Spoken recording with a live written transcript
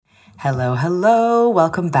Hello, hello.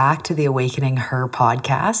 Welcome back to the Awakening Her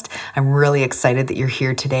podcast. I'm really excited that you're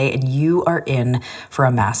here today and you are in for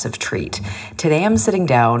a massive treat. Today I'm sitting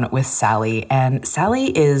down with Sally, and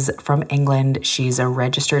Sally is from England. She's a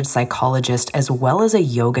registered psychologist as well as a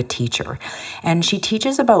yoga teacher, and she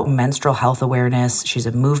teaches about menstrual health awareness. She's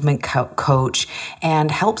a movement coach and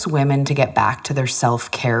helps women to get back to their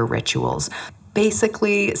self-care rituals.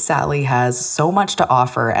 Basically, Sally has so much to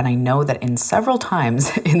offer, and I know that in several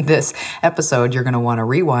times in this episode, you're going to want to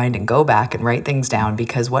rewind and go back and write things down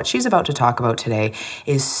because what she's about to talk about today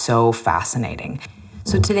is so fascinating.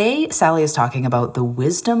 So today, Sally is talking about the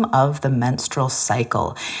wisdom of the menstrual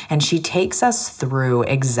cycle, and she takes us through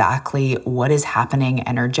exactly what is happening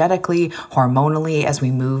energetically, hormonally as we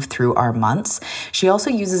move through our months. She also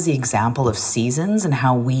uses the example of seasons and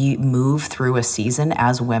how we move through a season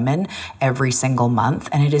as women every single month,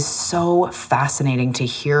 and it is so fascinating to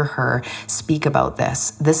hear her speak about this.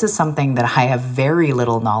 This is something that I have very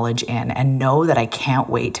little knowledge in and know that I can't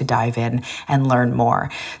wait to dive in and learn more.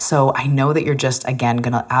 So I know that you're just, again,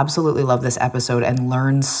 going to absolutely love this episode and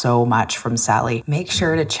learn so much from Sally. Make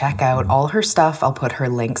sure to check out all her stuff. I'll put her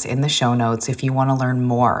links in the show notes if you want to learn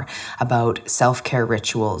more about self-care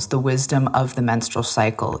rituals, the wisdom of the menstrual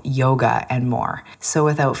cycle, yoga, and more. So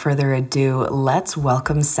without further ado, let's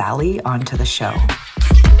welcome Sally onto the show.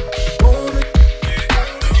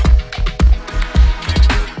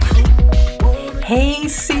 Hey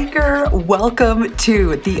Seeker, welcome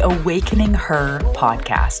to the Awakening Her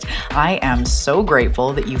podcast. I am so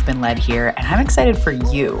grateful that you've been led here, and I'm excited for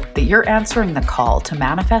you that you're answering the call to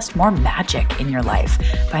manifest more magic in your life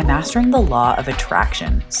by mastering the law of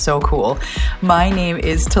attraction. So cool. My name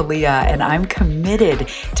is Talia, and I'm committed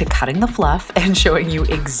to cutting the fluff and showing you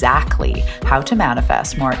exactly how to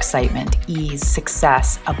manifest more excitement, ease,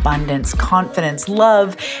 success, abundance, confidence,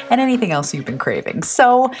 love, and anything else you've been craving.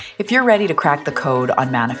 So if you're ready to crack the code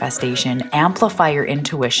on manifestation, amplify your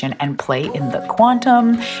intuition, and play in the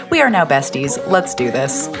quantum, we are now besties. Let's do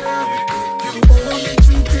this.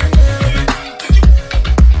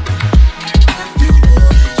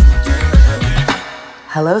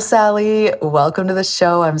 Hello, Sally. Welcome to the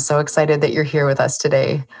show. I'm so excited that you're here with us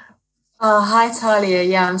today. Oh, hi, Talia.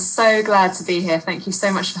 Yeah, I'm so glad to be here. Thank you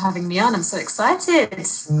so much for having me on. I'm so excited.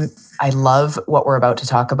 I love what we're about to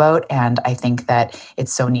talk about, and I think that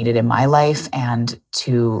it's so needed in my life and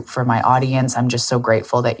for my audience. I'm just so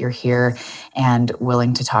grateful that you're here and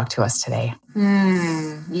willing to talk to us today.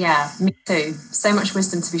 Yeah, me too. So much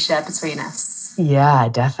wisdom to be shared between us. Yeah,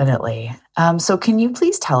 definitely. So can you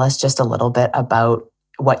please tell us just a little bit about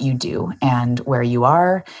what you do and where you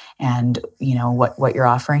are and, you know, what you're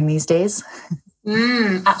offering these days?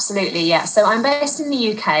 Absolutely, yeah. So I'm based in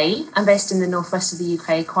the UK. I'm based in the northwest of the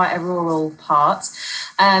UK, quite a rural part.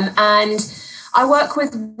 And I work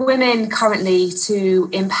with women currently to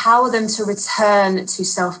empower them to return to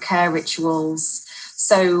self-care rituals.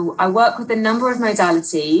 So I work with a number of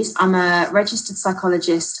modalities. I'm a registered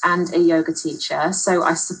psychologist and a yoga teacher. So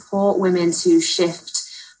I support women to shift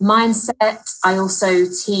mindset. I also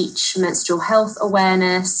teach menstrual health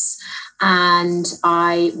awareness, and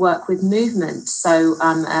I work with movement. So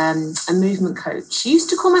I'm a movement coach. I used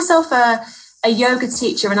to call myself a yoga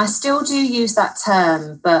teacher, and I still do use that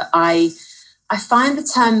term, but I find the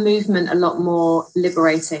term movement a lot more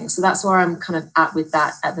liberating. So that's where I'm kind of at with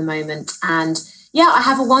that at the moment. And yeah, I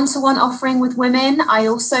have a one-to-one offering with women. I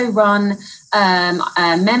also run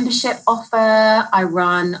a membership offer. I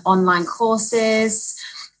run online courses,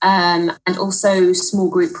 and also small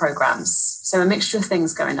group programs. So a mixture of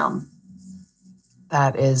things going on.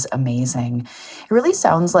 That is amazing. It really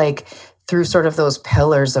sounds like through sort of those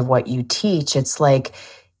pillars of what you teach, it's like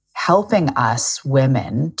helping us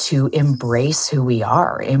women to embrace who we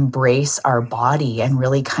are, embrace our body, and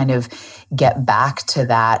really kind of get back to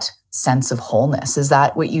that sense of wholeness. Is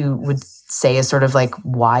that what you would say is sort of like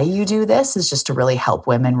why you do this, is just to really help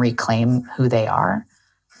women reclaim who they are?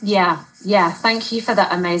 Yeah. Thank you for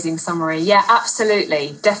that amazing summary. Yeah,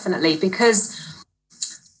 absolutely. Definitely. Because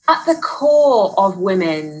at the core of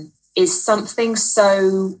women is something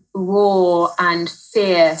so raw and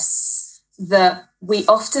fierce that we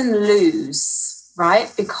often lose,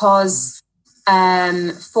 right? Because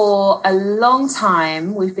for a long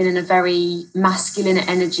time, we've been in a very masculine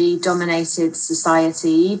energy dominated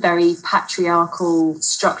society, very patriarchal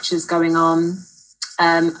structures going on,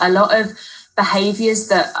 a lot of behaviors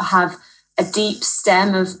that have a deep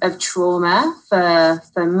stem of trauma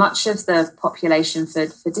for much of the population for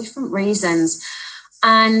different reasons.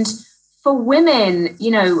 And for women,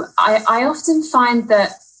 you know, I often find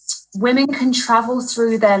that women can travel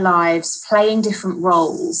through their lives playing different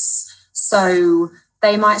roles. So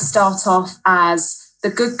they might start off as the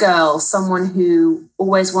good girl, someone who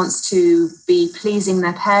always wants to be pleasing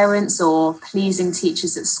their parents or pleasing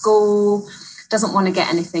teachers at school, doesn't want to get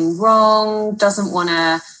anything wrong, doesn't want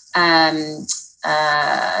to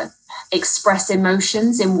express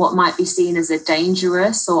emotions in what might be seen as a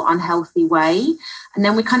dangerous or unhealthy way. And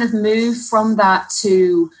then we kind of move from that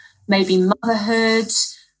to maybe motherhood.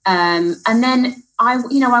 And then I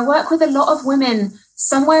work with a lot of women.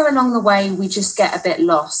 Somewhere along the way, we just get a bit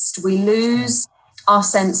lost. We lose our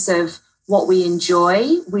sense of what we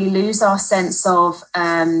enjoy. We lose our sense of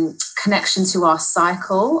connection to our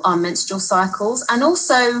cycle, our menstrual cycles, and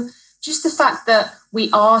also just the fact that we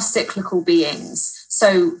are cyclical beings.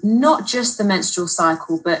 So not just the menstrual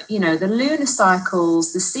cycle, but, the lunar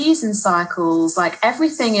cycles, the season cycles, like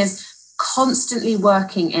everything is constantly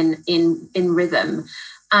working in rhythm.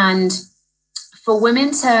 And for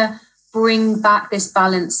women to bring back this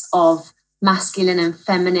balance of masculine and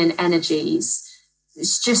feminine energies,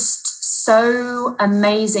 it's just so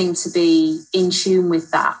amazing to be in tune with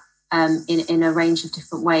that in a range of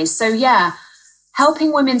different ways. So yeah,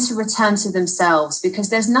 helping women to return to themselves, because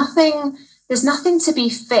there's nothing to be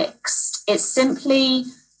fixed. It's simply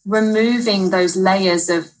removing those layers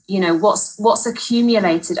of, what's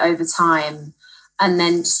accumulated over time, and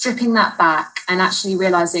then stripping that back and actually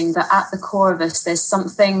realizing that at the core of us, there's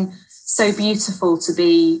something so beautiful to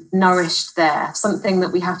be nourished there, something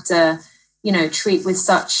that we have to, treat with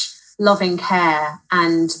such loving care.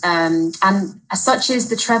 And such is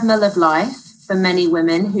the treadmill of life for many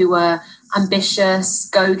women who are ambitious,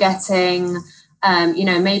 go-getting,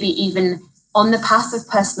 maybe even on the path of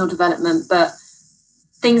personal development, but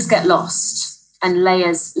things get lost and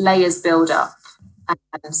layers build up.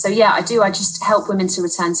 So yeah, I just help women to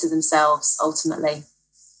return to themselves ultimately.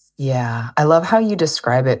 Yeah, I love how you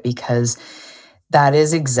describe it, because that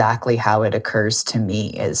is exactly how it occurs to me,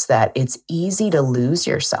 is that it's easy to lose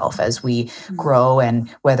yourself as we grow. And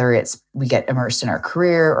whether it's we get immersed in our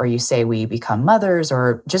career, or you say we become mothers,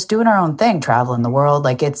 or just doing our own thing, traveling the world,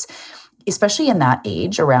 like it's, especially in that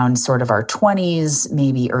age around sort of our 20s,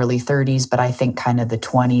 maybe early 30s, but I think kind of the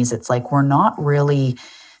 20s, it's like we're not really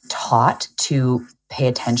taught to pay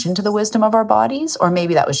attention to the wisdom of our bodies. Or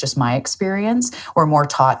maybe that was just my experience. We're more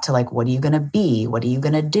taught to like, what are you going to be? What are you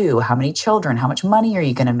going to do? How many children? How much money are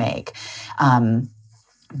you going to make?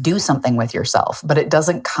 Do something with yourself. But it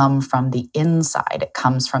doesn't come from the inside. It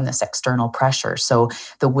comes from this external pressure. So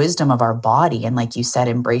the wisdom of our body, and like you said,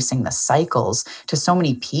 embracing the cycles, to so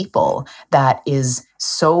many people, that is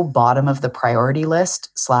so bottom of the priority list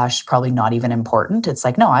 / probably not even important. It's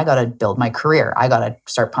like, no, I got to build my career. I got to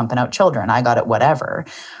start pumping out children. I got it, whatever.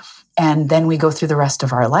 And then we go through the rest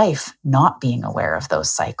of our life not being aware of those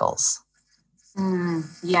cycles.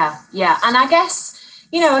 Yeah. And I guess,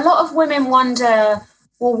 a lot of women wonder,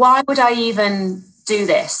 well, why would I even do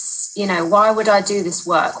this? Why would I do this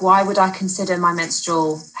work? Why would I consider my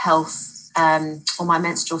menstrual health or my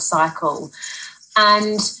menstrual cycle?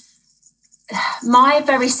 And my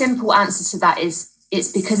very simple answer to that is,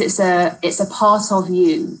 it's because it's a part of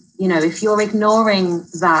you. If you're ignoring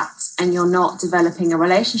that and you're not developing a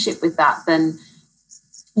relationship with that, then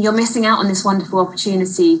you're missing out on this wonderful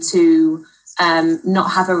opportunity to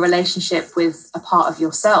not have a relationship with a part of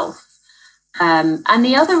yourself. And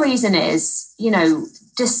the other reason is,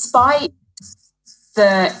 despite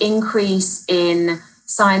the increase in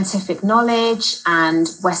scientific knowledge and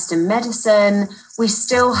Western medicine, we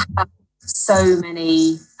still have so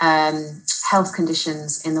many health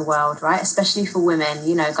conditions in the world, right? Especially for women,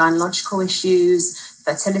 gynecological issues,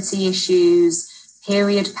 fertility issues,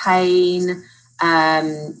 period pain,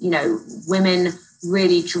 women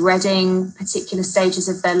really dreading particular stages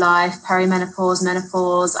of their life, perimenopause,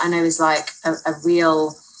 menopause, I know is like a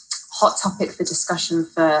real hot topic for discussion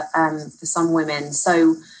for some women.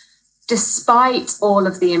 So despite all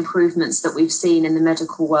of the improvements that we've seen in the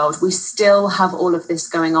medical world, we still have all of this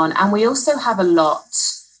going on. And we also have a lot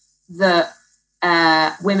that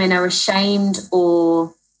women are ashamed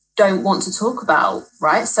or don't want to talk about,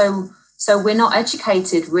 right? So we're not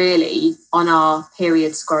educated really on our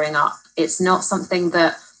periods growing up. It's not something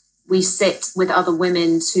that we sit with other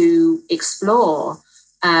women to explore.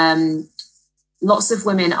 Lots of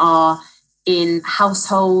women are in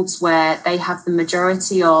households where they have the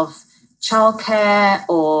majority of childcare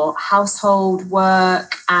or household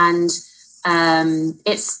work, and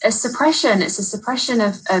it's a suppression. It's a suppression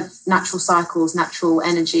of natural cycles, natural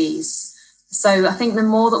energies. So I think the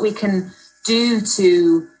more that we can do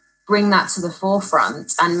to bring that to the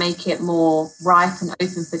forefront and make it more ripe and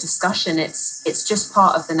open for discussion, it's just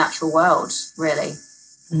part of the natural world, really.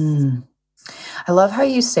 I love how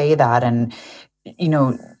you say that. And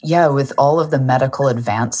with all of the medical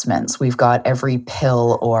advancements, we've got every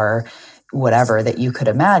pill or whatever that you could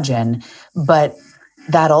imagine, but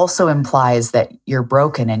that also implies that you're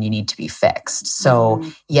broken and you need to be fixed. So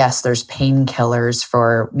yes, there's painkillers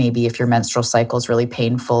for maybe if your menstrual cycle is really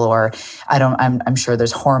painful, or I'm sure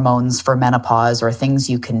there's hormones for menopause or things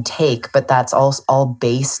you can take, but that's all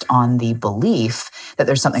based on the belief that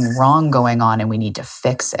there's something wrong going on and we need to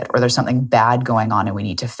fix it, or there's something bad going on and we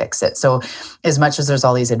need to fix it. So as much as there's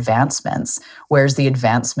all these advancements, where's the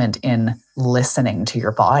advancement in listening to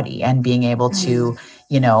your body and being able to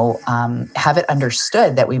have it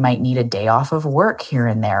understood that we might need a day off of work here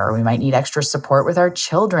and there, or we might need extra support with our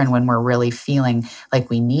children when we're really feeling like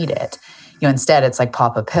we need it. Instead it's like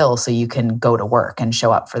pop a pill so you can go to work and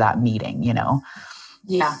show up for that meeting,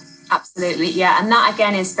 Yeah, absolutely. Yeah. And that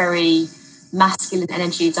again is very masculine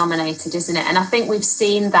energy dominated, isn't it? And I think we've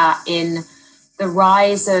seen that in the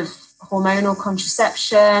rise of hormonal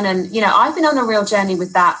contraception. And, I've been on a real journey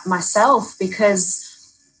with that myself because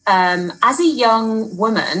as a young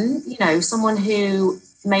woman, someone who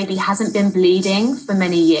maybe hasn't been bleeding for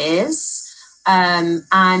many years,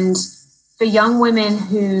 and for young women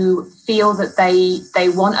who feel that they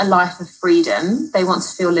want a life of freedom, they want to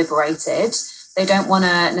feel liberated, they don't want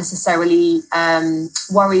to necessarily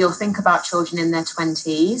worry or think about children in their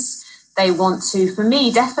 20s. They want to, for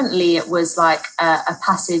me, definitely it was like a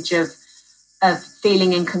passage of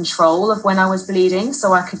feeling in control of when I was bleeding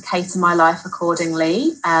so I could cater my life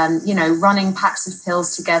accordingly, running packs of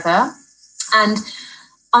pills together. And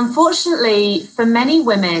unfortunately, for many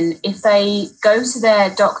women, if they go to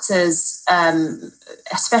their doctors,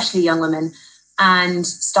 especially young women, and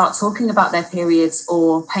start talking about their periods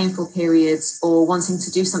or painful periods or wanting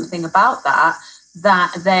to do something about that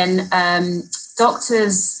then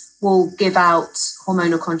doctors will give out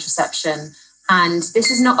hormonal contraception. And this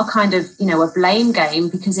is not a kind of, a blame game,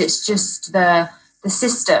 because it's just the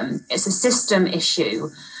system. It's a system issue.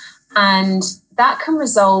 And that can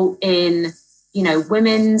result in,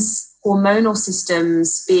 women's hormonal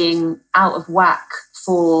systems being out of whack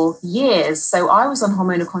for years. So I was on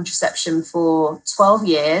hormonal contraception for 12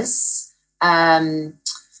 years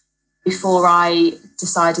before I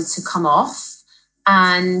decided to come off.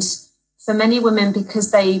 And for many women,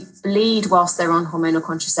 because they bleed whilst they're on hormonal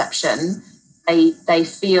contraception, they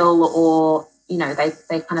feel, or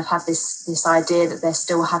they kind of have this idea that they're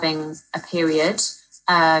still having a period,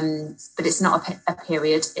 but it's not a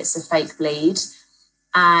period, it's a fake bleed.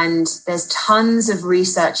 And there's tons of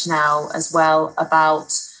research now as well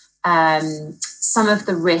about some of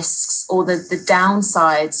the risks or the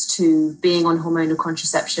downsides to being on hormonal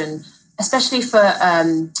contraception, especially for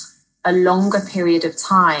a longer period of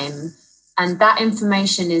time. And that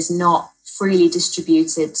information is not freely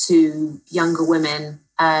distributed to younger women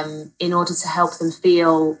in order to help them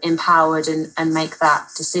feel empowered and make that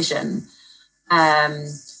decision.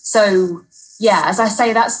 So yeah, as I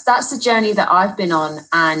say, that's the journey that I've been on.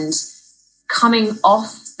 And coming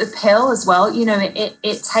off the pill as well,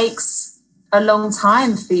 it takes a long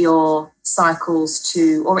time for your cycles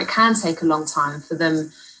or it can take a long time for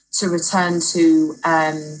them to return to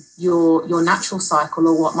your natural cycle,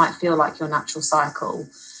 or what might feel like your natural cycle.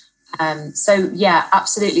 So yeah,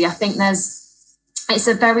 absolutely. I think it's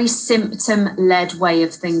a very symptom-led way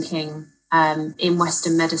of thinking in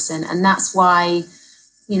Western medicine. And that's why,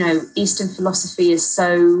 Eastern philosophy is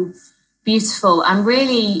so beautiful and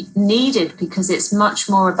really needed, because it's much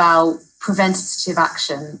more about preventative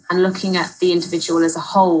action and looking at the individual as a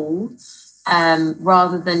whole,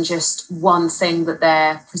 rather than just one thing that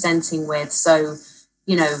they're presenting with. So,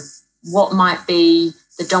 what might be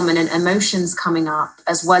the dominant emotions coming up,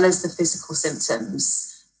 as well as the physical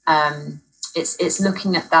symptoms. It's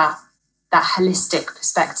looking at that holistic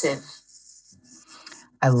perspective.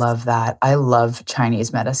 I love that. I love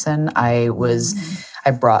Chinese medicine. I was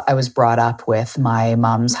brought up with my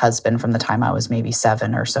mom's husband from the time I was maybe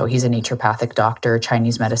 7 or so. He's a naturopathic doctor,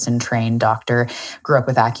 Chinese medicine trained doctor, grew up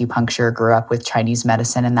with acupuncture, grew up with Chinese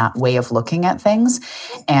medicine and that way of looking at things.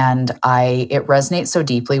 And it resonates so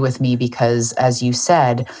deeply with me because, as you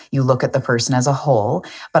said, you look at the person as a whole.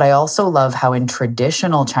 But I also love how in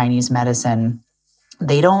traditional Chinese medicine,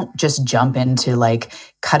 they don't just jump into like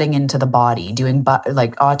cutting into the body, doing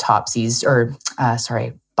like autopsies or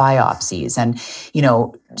biopsies and,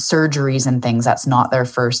 surgeries and things. That's not their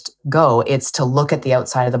first go. It's to look at the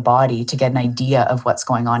outside of the body to get an idea of what's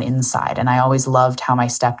going on inside. And I always loved how my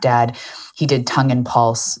stepdad, he did tongue and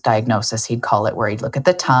pulse diagnosis, he'd call it, where he'd look at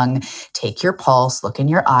the tongue, take your pulse, look in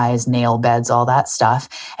your eyes, nail beds, all that stuff.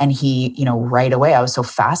 And he, right away, I was so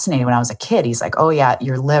fascinated when I was a kid. He's like, oh yeah,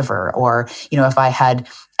 your liver. Or, if I had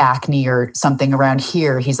acne or something around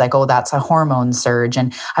here, he's like, oh, that's a hormone surge.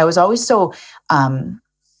 And I was always so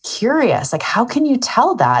curious, like, how can you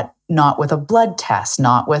tell that not with a blood test,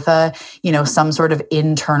 not with a, some sort of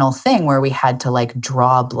internal thing where we had to like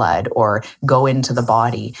draw blood or go into the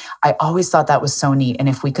body. I always thought that was so neat. And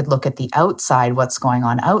if we could look at the outside, what's going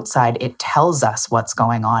on outside, it tells us what's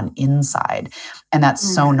going on inside. And that's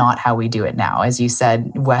so not how we do it now. As you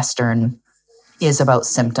said, Western is about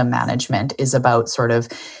symptom management, is about sort of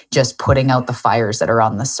just putting out the fires that are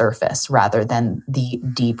on the surface rather than the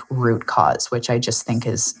deep root cause, which I just think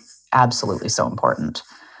is absolutely so important.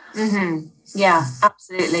 Mm-hmm. Yeah,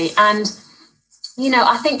 absolutely. And,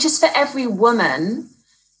 I think just for every woman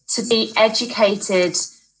to be educated,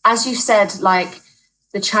 as you said, like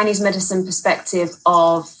the Chinese medicine perspective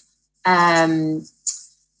of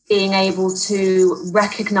being able to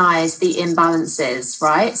recognize the imbalances,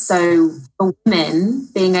 right? So for women,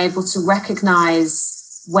 being able to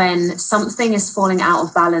recognize when something is falling out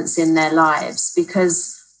of balance in their lives,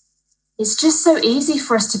 because it's just so easy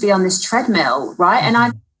for us to be on this treadmill, right? And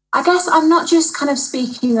I guess I'm not just kind of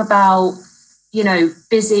speaking about,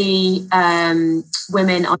 busy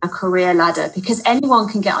women on a career ladder, because anyone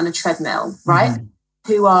can get on a treadmill, right?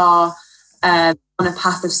 Who are on a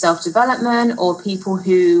path of self-development, or people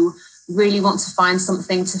who really want to find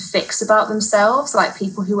something to fix about themselves, like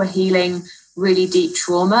people who are healing really deep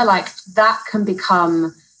trauma, like that can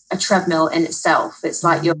become a treadmill in itself. It's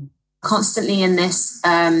like you're constantly in this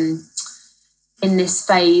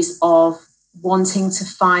phase of wanting to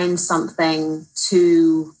find something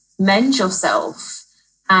to mend yourself.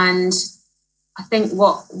 And I think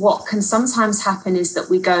what can sometimes happen is that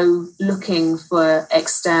we go looking for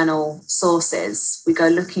external sources. We go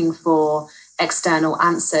looking for external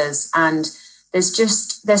answers. And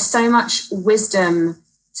there's so much wisdom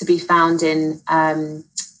to be found in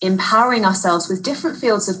empowering ourselves with different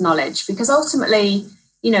fields of knowledge. Because ultimately,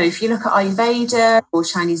 if you look at Ayurveda or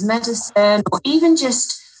Chinese medicine, or even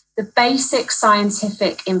just the basic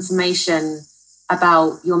scientific information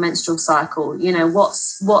about your menstrual cycle,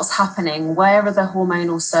 what's happening, where are the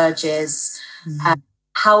hormonal surges,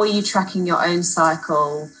 how are you tracking your own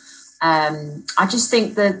cycle? I just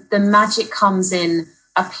think that the magic comes in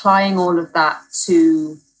applying all of that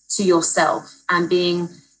to yourself and being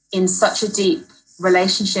in such a deep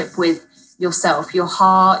relationship with yourself, your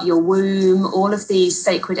heart, your womb, all of these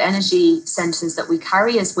sacred energy centers that we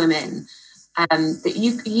carry as women, that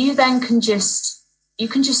you then can just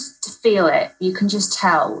feel it. You can just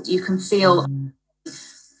tell. You can feel.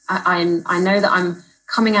 I know that I'm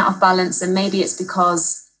coming out of balance, and maybe it's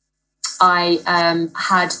because I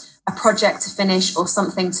had a project to finish or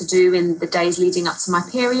something to do in the days leading up to my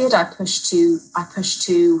period. I pushed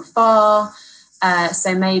too far.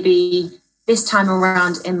 So maybe this time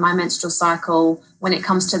around in my menstrual cycle, when it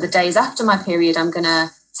comes to the days after my period, I'm going to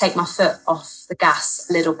take my foot off the gas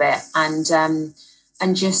a little bit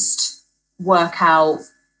and just work out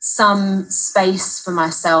some space for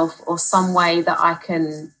myself, or some way that I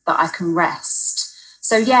can rest.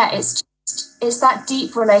 So yeah, it's that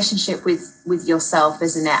deep relationship with yourself,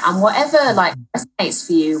 isn't it? And whatever like resonates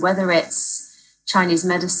for you, whether it's Chinese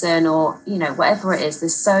medicine or whatever it is,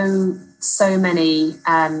 there's so many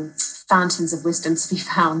fountains of wisdom to be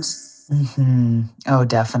found. Oh,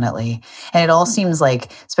 definitely. And it all seems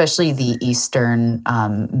like, especially the Eastern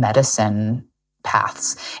medicine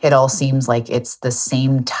paths, it all seems like it's the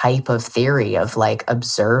same type of theory of like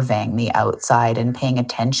observing the outside and paying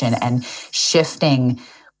attention and shifting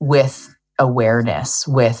with awareness,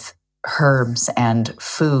 with herbs and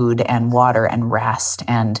food and water and rest.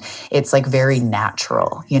 And it's like very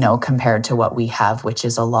natural, compared to what we have, which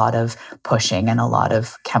is a lot of pushing and a lot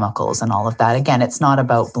of chemicals and all of that. Again, it's not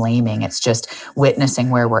about blaming. It's just witnessing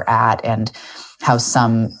where we're at and how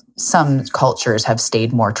some cultures have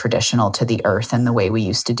stayed more traditional to the earth and the way we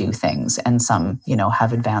used to do things. And some,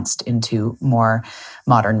 have advanced into more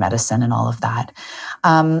modern medicine and all of that.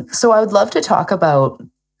 So I would love to talk about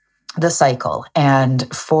the cycle. And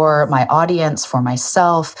for my audience, for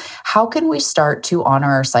myself, how can we start to honor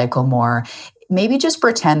our cycle more? Maybe just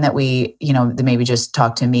pretend that we, maybe just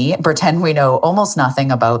talk to me, pretend we know almost nothing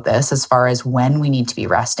about this as far as when we need to be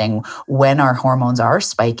resting, when our hormones are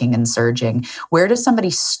spiking and surging. Where does somebody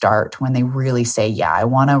start when they really say, yeah, I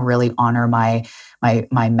want to really honor my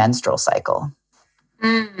my menstrual cycle?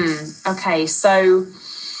 Okay, so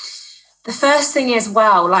the first thing is,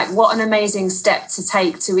 wow, like what an amazing step to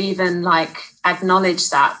take to even like acknowledge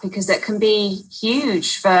that, because it can be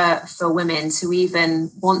huge for women to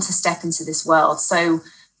even want to step into this world. So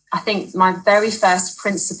I think my very first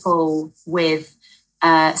principle with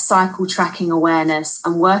cycle tracking awareness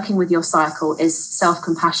and working with your cycle is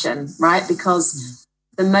self-compassion, right? Because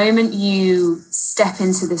the moment you step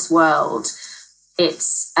into this world,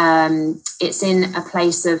 it's in a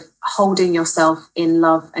place of holding yourself in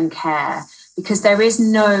love and care, because there is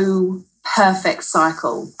no perfect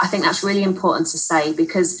cycle. I think that's really important to say,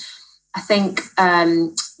 because I think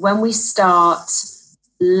when we start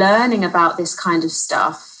learning about this kind of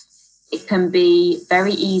stuff, it can be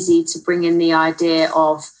very easy to bring in the idea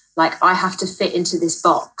of like, I have to fit into this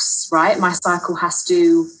box, right? My cycle has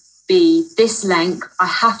to be this length. I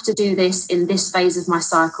have to do this in this phase of my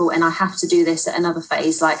cycle, and I have to do this at another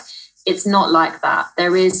phase. Like, it's not like that.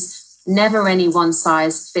 There is never any one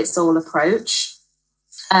size fits all approach.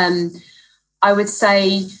 I would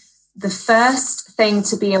say the first thing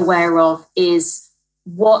to be aware of is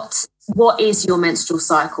what is your menstrual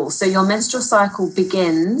cycle. So your menstrual cycle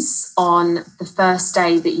begins on the first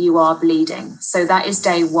day that you are bleeding. So that is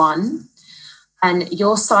day one. And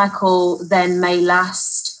your cycle then may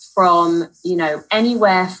last from,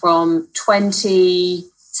 anywhere from 20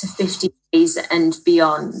 to 50 days and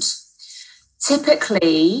beyond.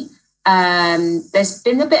 Typically, there's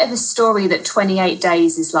been a bit of a story that 28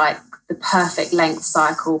 days is like the perfect length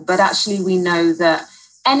cycle, but actually we know that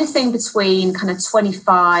anything between kind of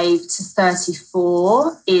 25 to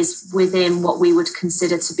 34 is within what we would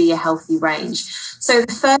consider to be a healthy range. So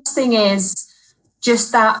the first thing is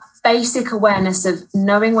just that basic awareness of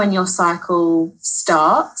knowing when your cycle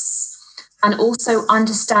starts, and also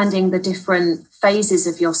understanding the different phases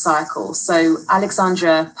of your cycle. So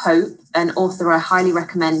Alexandra Pope, an author I highly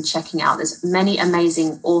recommend checking out. There's many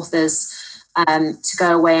amazing authors to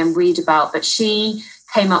go away and read about, but she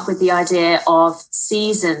came up with the idea of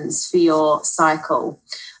seasons for your cycle.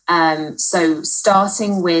 So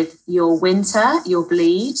starting with your winter, your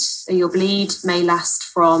bleed may last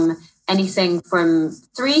from anything from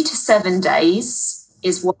 3 to 7 days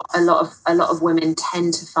is what a lot of women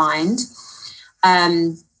tend to find.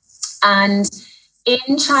 And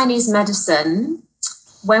in Chinese medicine,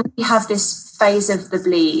 when we have this phase of the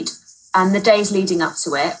bleed and the days leading up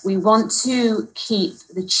to it, we want to keep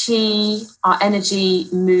the qi, our energy,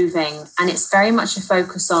 moving. And it's very much a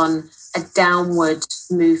focus on a downward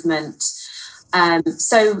movement.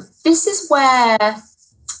 So this is where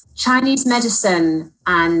Chinese medicine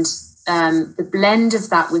and the blend of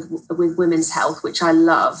that with women's health, which I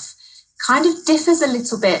love, kind of differs a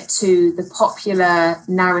little bit to the popular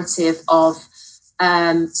narrative of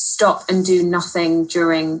stop and do nothing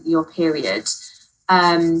during your period.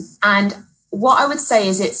 And what I would say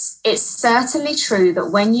is it's certainly true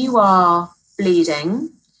that when you are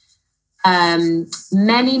bleeding,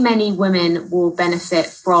 many women will benefit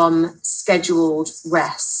from scheduled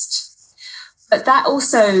rest. But that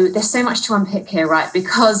also, there's so much to unpick here, right?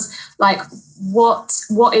 Because like, what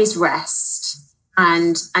is rest,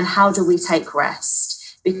 and how do we take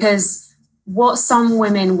rest? Because what some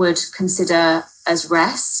women would consider as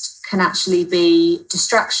rest can actually be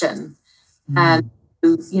distraction.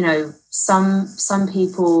 Some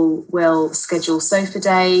people will schedule sofa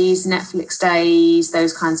days, Netflix days,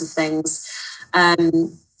 those kinds of things.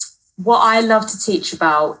 What I love to teach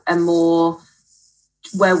about are more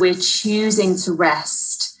where we're choosing to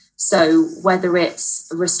rest. So whether it's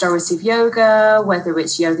restorative yoga, whether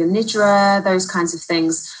it's yoga nidra, those kinds of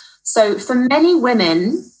things. So for many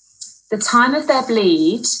women, the time of their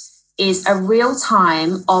bleed is a real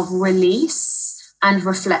time of release and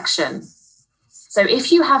reflection. So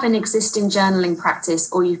if you have an existing journaling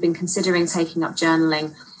practice, or you've been considering taking up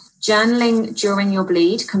journaling during your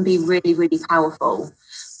bleed can be really, really powerful,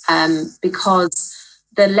 because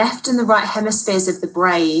the left and the right hemispheres of the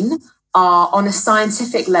brain are on a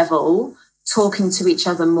scientific level talking to each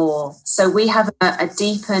other more. So we have a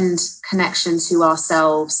deepened connection to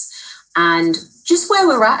ourselves and just where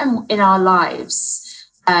we're at in our lives,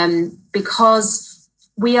 because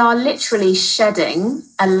we are literally shedding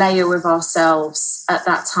a layer of ourselves at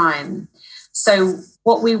that time. So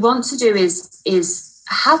what we want to do is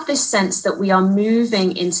have this sense that we are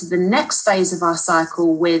moving into the next phase of our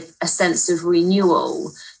cycle with a sense of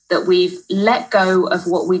renewal, that we've let go of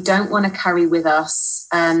what we don't want to carry with us.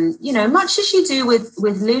 Much as you do with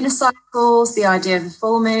lunar cycles, the idea of the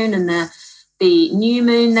full moon and the new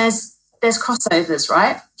moon, there's crossovers,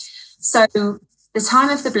 right? So the time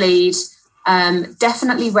of the bleed,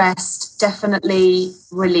 Definitely rest, definitely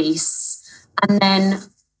release. And then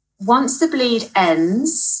once the bleed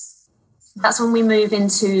ends, that's when we move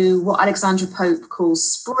into what Alexandra Pope calls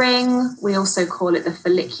spring. We also call it the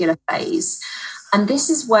follicular phase. And this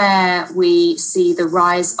is where we see the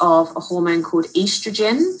rise of a hormone called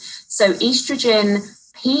estrogen. So estrogen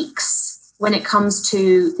peaks when it comes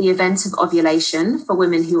to the event of ovulation for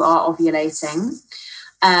women who are ovulating.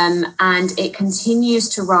 And it continues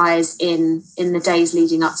to rise in the days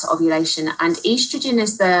leading up to ovulation. And estrogen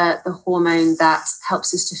is the hormone that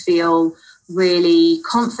helps us to feel really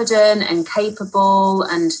confident and capable,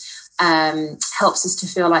 and helps us to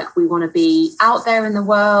feel like we want to be out there in the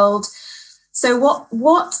world. So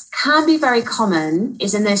what can be very common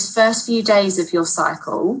is in those first few days of your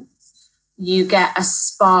cycle, you get a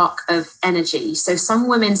spark of energy. So some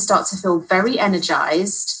women start to feel very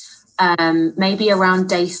energized. Maybe around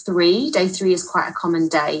day 3. Day 3 is quite a common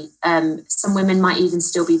day. Some women might even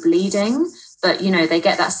still be bleeding, but they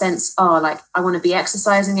get that sense, like I want to be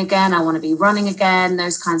exercising again, I want to be running again,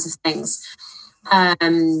 those kinds of things.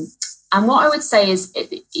 And what I would say is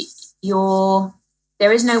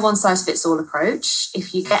there is no one size fits all approach.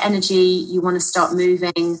 If you get energy, you want to start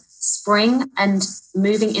moving. Spring and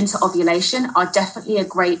moving into ovulation are definitely a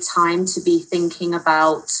great time to be thinking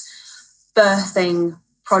about birthing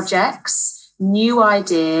projects, new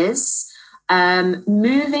ideas,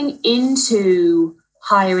 moving into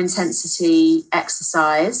higher intensity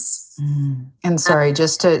exercise. And sorry,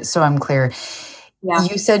 so I'm clear,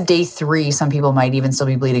 you said day 3, some people might even still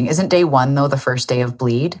be bleeding. Isn't day 1 though the first day of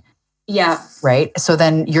bleed? Yeah. Right. So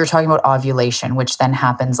then you're talking about ovulation, which then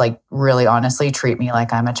happens, like, really honestly, treat me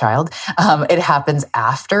like I'm a child. It happens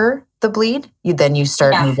after the bleed. You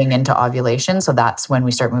start moving into ovulation. So that's when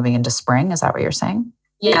we start moving into spring. Is that what you're saying?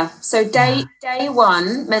 Yeah. So day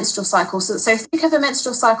 1, menstrual cycle. So think of a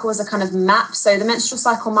menstrual cycle as a kind of map. So the menstrual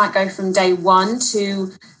cycle might go from day 1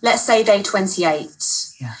 to, let's say, day 28.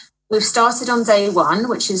 Yeah. We've started on day 1,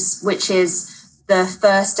 which is the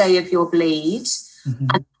first day of your bleed. Mm-hmm.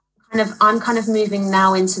 And I'm kind of moving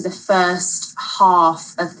now into the first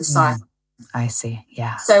half of the cycle. I see.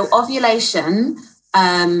 Yeah. So ovulation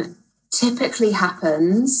typically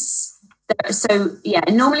happens.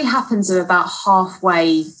 It normally happens about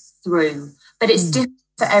halfway through, but it's different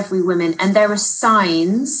for every woman. And there are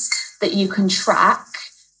signs that you can track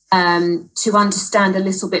to understand a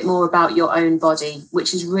little bit more about your own body,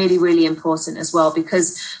 which is really, really important as well,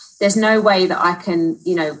 because there's no way that I can,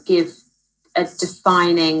 give a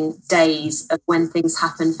defining days of when things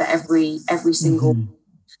happen for every single.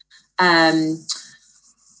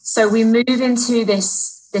 So we move into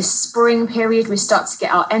this spring period. We start to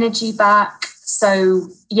get our energy back. So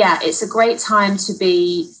it's a great time to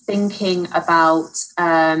be thinking about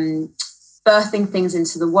birthing things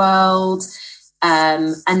into the world.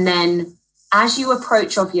 And then as you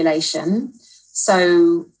approach ovulation,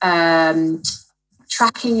 so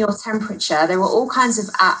tracking your temperature, there are all kinds of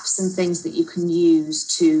apps and things that you can use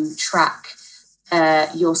to track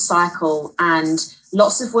your cycle. And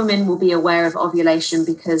lots of women will be aware of ovulation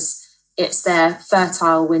because it's their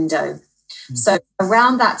fertile window. So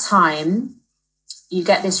around that time, you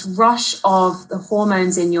get this rush of the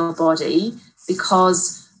hormones in your body,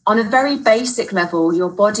 because on a very basic level, your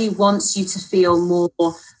body wants you to feel more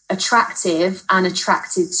attractive and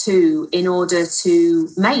attracted to in order to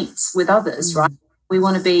mate with others, right? We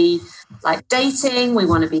want to be like dating, we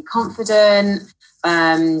want to be confident,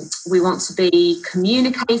 we want to be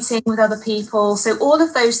communicating with other people. So all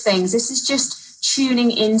of those things, this is just tuning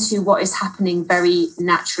into what is happening very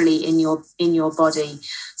naturally in your body.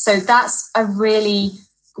 So that's a really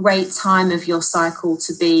great time of your cycle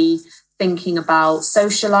to be thinking about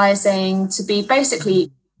socializing, to be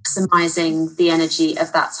basically maximizing the energy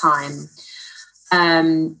of that time.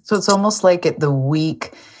 So it's almost like the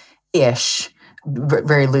week-ish,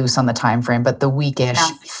 very loose on the time frame, but the weekish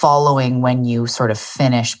following when you sort of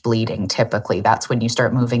finish bleeding, typically that's when you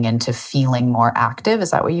start moving into feeling more active. Is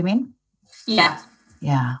that what you mean? Yeah.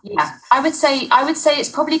 I would say it's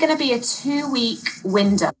probably going to be a 2-week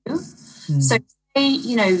window. So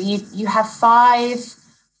you have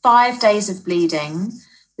five days of bleeding.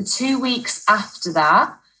 The 2 weeks after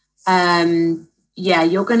that,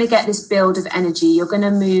 you're going to get this build of energy. You're going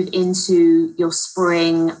to move into your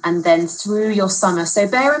spring and then through your summer. So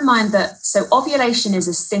bear in mind that ovulation is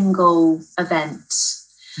a single event,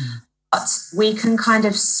 but we can kind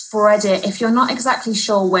of spread it. If you're not exactly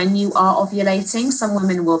sure when you are ovulating, some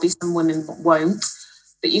women will be, some women won't,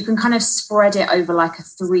 but you can kind of spread it over like a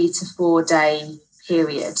 3 to 4 day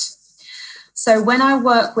period. So when I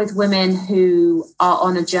work with women who are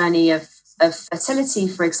on a journey of fertility,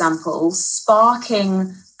 for example,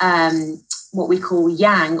 sparking what we call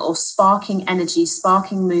yang, or sparking energy,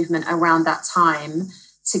 sparking movement around that time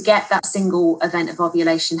to get that single event of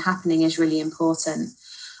ovulation happening is really important.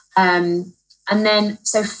 And then,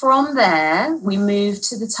 so from there, we move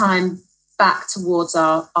to the time back towards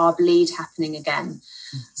our bleed happening again.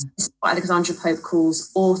 So this is what Alexandra Pope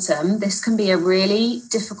calls autumn. This can be a really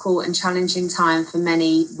difficult and challenging time for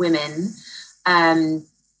many women. And,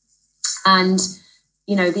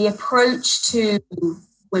 you know, the approach to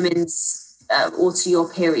women's or to your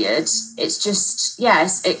period, it's just,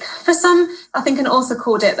 yes, for some, I think an author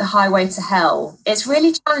called it the highway to hell. It's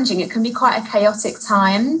really challenging. It can be quite a chaotic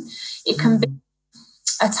time. It can be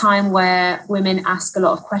a time where women ask a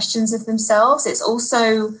lot of questions of themselves. It's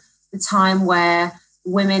also the time where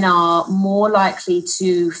women are more likely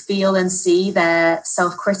to feel and see their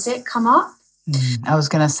self-critic come up. I was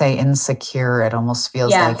going to say insecure. It almost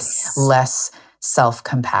feels like less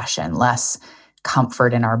self-compassion, less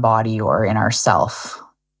comfort in our body or in ourself.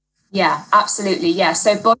 Yeah, absolutely. Yeah.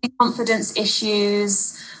 So body confidence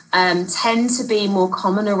issues tend to be more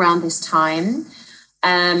common around this time.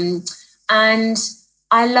 And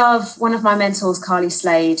I love one of my mentors, Carly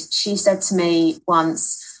Slade. She said to me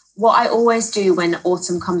once, what I always do when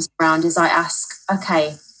autumn comes around is I ask,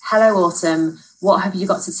 okay, hello, autumn, what have you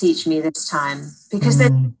got to teach me this time? Because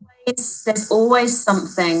there's always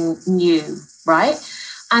something new, right?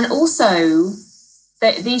 And also,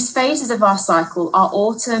 these phases of our cycle, our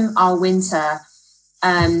autumn, our winter,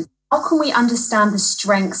 how can we understand the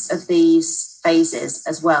strengths of these phases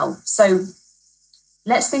as well? So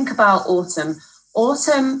let's think about autumn.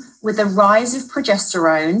 Autumn, with the rise of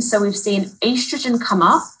progesterone, so we've seen estrogen come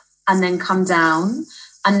up and then come down,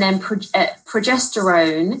 and then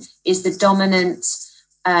progesterone is the dominant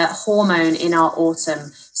hormone in our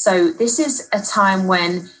autumn. So this is a time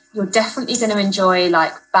when you're definitely going to enjoy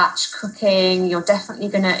like batch cooking. You're definitely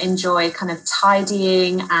going to enjoy kind of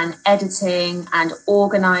tidying and editing and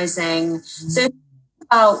organizing. So it's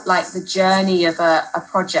about like the journey of a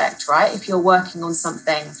project, right? If you're working on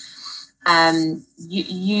something,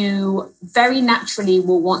 you very naturally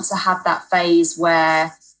will want to have that phase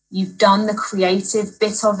where you've done the creative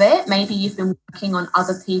bit of it. Maybe you've been working on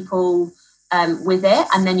other people with it.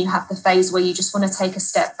 And then you have the phase where you just want to take a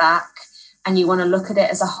step back and you want to look at it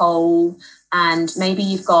as a whole. And maybe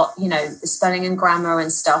you've got, you know, the spelling and grammar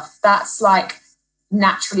and stuff. That's like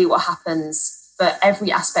naturally what happens for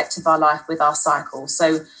every aspect of our life with our cycle.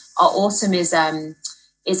 So our autumn is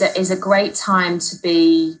a great time to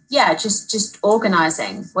be, just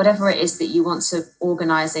organizing whatever it is that you want to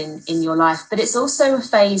organize in your life. But it's also a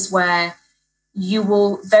phase where you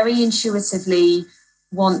will very intuitively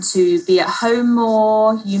want to be at home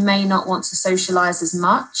more. You may not want to socialize as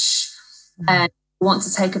much and want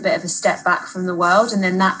to take a bit of a step back from the world. And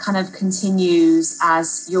then that kind of continues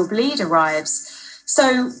as your bleed arrives.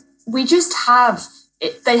 So we just have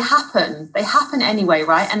it, they happen anyway,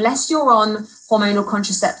 right? Unless you're on hormonal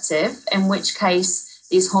contraceptive, in which case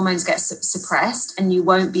these hormones get suppressed and you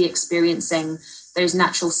won't be experiencing those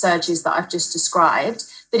natural surges that I've just described.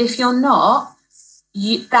 But if you're not,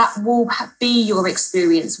 that will be your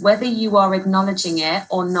experience, whether you are acknowledging it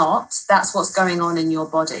or not. That's what's going on in your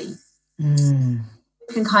body. You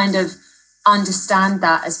can kind of understand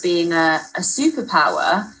that as being a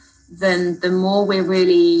superpower, then the more we're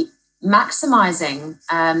really maximizing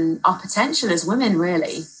our potential as women,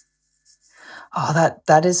 really. Oh,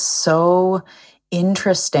 that is so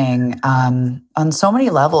interesting on so many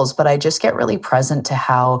levels, but I just get really present to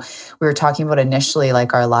how we were talking about initially,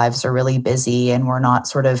 like our lives are really busy and we're not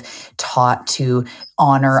sort of taught to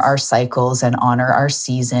honor our cycles and honor our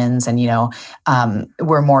seasons. And,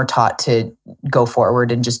 we're more taught to go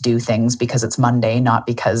forward and just do things because it's Monday, not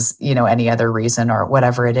because, any other reason or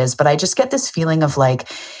whatever it is. But I just get this feeling of like,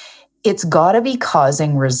 it's got to be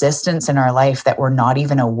causing resistance in our life that we're not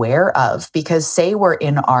even aware of, because say we're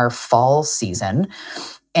in our fall season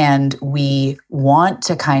and we want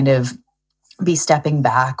to kind of be stepping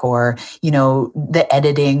back or, the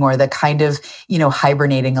editing or the kind of,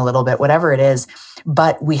 hibernating a little bit, whatever it is,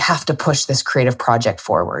 but we have to push this creative project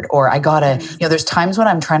forward. Or I gotta, there's times when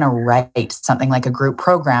I'm trying to write something like a group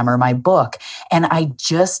program or my book, and I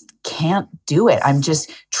just can't do it. I'm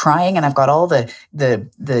just trying, and I've got all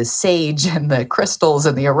the sage and the crystals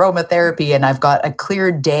and the aromatherapy, and I've got a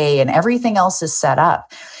clear day and everything else is set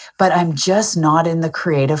up. But I'm just not in the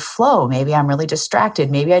creative flow. Maybe I'm really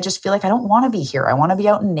distracted. Maybe I just feel like I don't want to be here. I want to be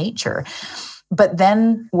out in nature. But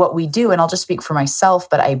then what we do, and I'll just speak for myself,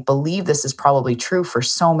 but I believe this is probably true for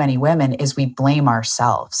so many women, is we blame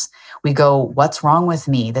ourselves. We go, what's wrong with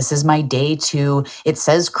me? This is my day to, it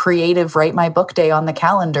says creative, write my book day on the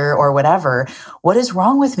calendar or whatever. What is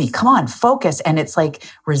wrong with me? Come on, focus. And it's like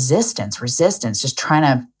resistance, just trying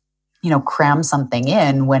to cram something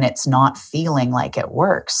in when it's not feeling like it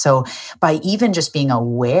works. So by even just being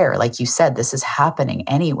aware, like you said, this is happening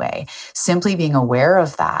anyway, simply being aware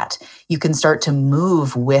of that, you can start to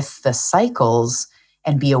move with the cycles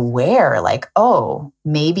and be aware like, oh,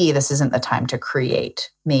 maybe this isn't the time to create.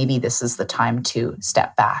 Maybe this is the time to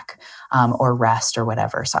step back or rest or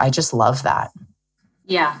whatever. So I just love that.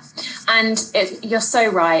 Yeah. And you're so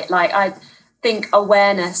right. Like I think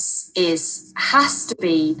awareness has to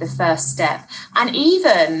be the first step. And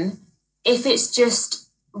even if it's just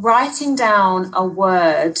writing down a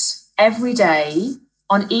word every day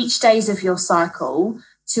on each days of your cycle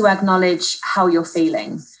to acknowledge how you're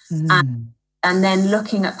feeling and then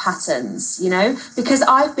looking at patterns, because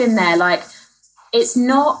I've been there, like it's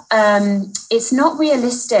not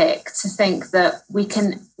realistic to think that we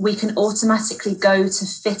can automatically go to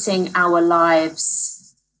fitting our lives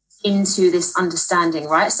into this understanding,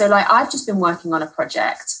 right? So like I've just been working on a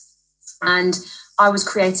project and I was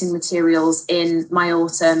creating materials in my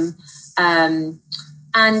autumn. And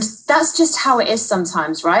that's just how it is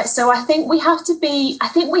sometimes, right? So I think we have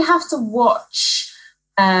to watch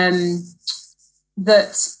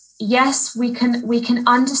that, yes, we can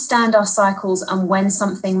understand our cycles and when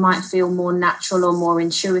something might feel more natural or more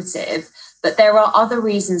intuitive, but there are other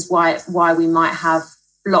reasons why we might have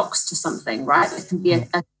blocks to something, right? There can be a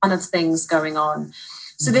ton of things going on.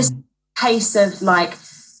 So this case of like,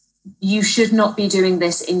 you should not be doing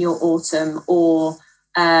this in your autumn or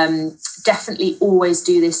definitely always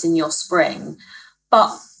do this in your spring.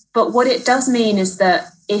 But what it does mean is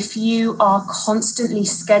that if you are constantly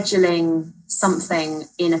scheduling something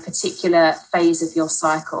in a particular phase of your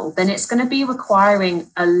cycle, then it's going to be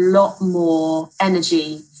requiring a lot more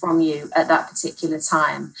energy from you at that particular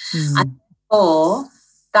time. And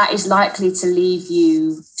that is likely to leave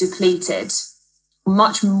you depleted,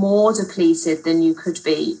 much more depleted than you could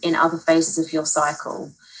be in other phases of your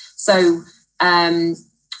cycle. So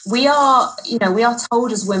we are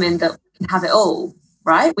told as women that we can have it all,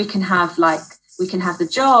 right? We can have the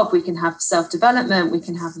job, we can have self-development, we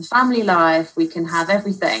can have the family life, we can have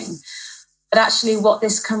everything. But actually what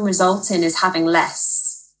this can result in is having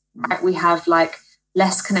less, right? We have like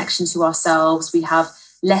less connection to ourselves, we have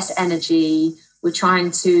less energy, we're trying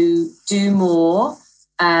to do more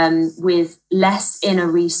with less inner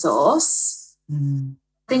resource. I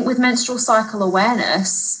think with menstrual cycle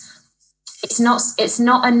awareness, it's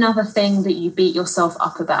not another thing that you beat yourself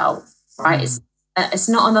up about, right? It's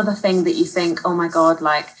not another thing that you think, oh my God,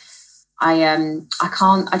 like I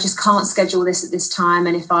just can't schedule this at this time.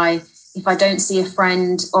 And if I don't see a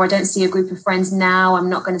friend or I don't see a group of friends now, I'm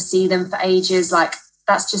not going to see them for ages. Like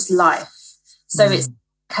that's just life. So it's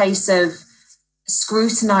a case of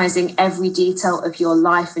scrutinizing every detail of your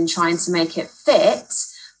life and trying to make it fit.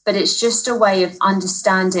 But it's just a way of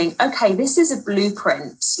understanding, okay, this is a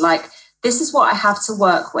blueprint. Like this is what I have to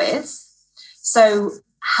work with. So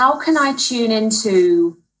how can I tune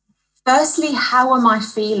into, firstly, how am I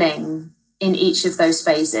feeling in each of those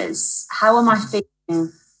phases? How am I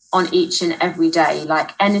feeling on each and every day,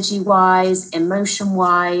 like energy-wise,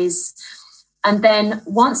 emotion-wise? And then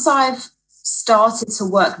once I've started to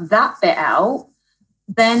work that bit out,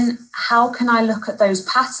 then how can I look at those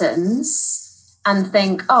patterns and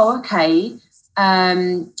think, oh, okay,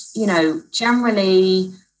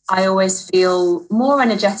 generally I always feel more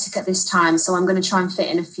energetic at this time, so I'm going to try and fit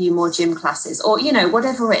in a few more gym classes or,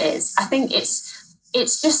 whatever it is. I think it's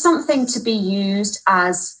just something to be used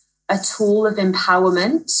as a tool of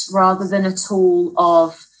empowerment rather than a tool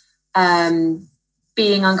of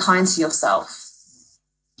being unkind to yourself.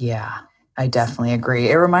 Yeah, I definitely agree.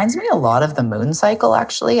 It reminds me a lot of the moon cycle,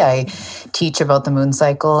 actually. I teach about the moon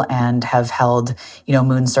cycle and have held,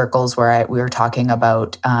 moon circles where we were talking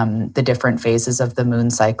about the different phases of the moon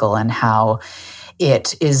cycle and how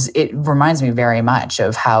it reminds me very much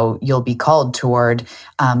of how you'll be called toward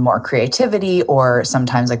more creativity, or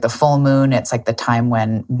sometimes like the full moon, it's like the time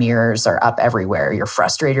when mirrors are up everywhere. You're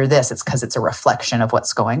frustrated or this, it's because it's a reflection of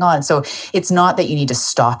what's going on. So it's not that you need to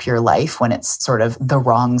stop your life when it's sort of the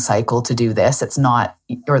wrong cycle to do this. It's not,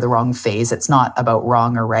 or the wrong phase. It's not about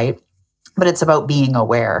wrong or right. but it's about being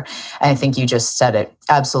aware. And I think you just said it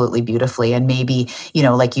absolutely beautifully. And maybe,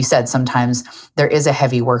 like you said, sometimes there is a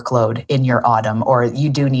heavy workload in your autumn, or you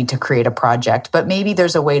do need to create a project, but maybe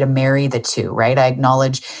there's a way to marry the two, right? I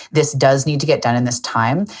acknowledge this does need to get done in this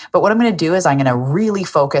time, but what I'm going to do is I'm going to really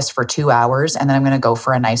focus for 2 hours, and then I'm going to go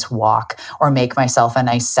for a nice walk or make myself a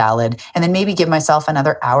nice salad, and then maybe give myself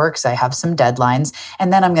another hour because I have some deadlines.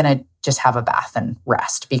 And then I'm going to just have a bath and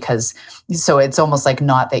rest, because so it's almost like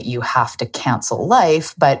not that you have to cancel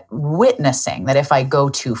life, but witnessing that if I go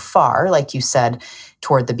too far, like you said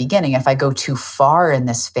toward the beginning, if I go too far in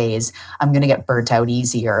this phase, I'm going to get burnt out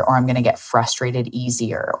easier, or I'm going to get frustrated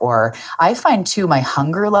easier. Or I find too, my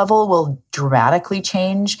hunger level will dramatically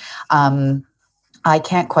change. I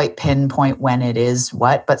can't quite pinpoint when it is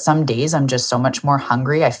what, but some days I'm just so much more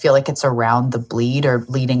hungry. I feel like it's around the bleed or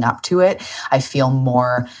leading up to it. I feel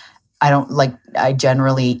more, I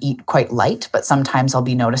generally eat quite light, but sometimes I'll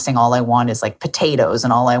be noticing all I want is like potatoes,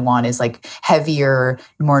 and all I want is like heavier,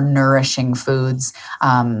 more nourishing foods.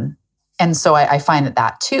 And so I find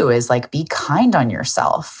that too is like, be kind on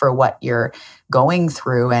yourself for what you're going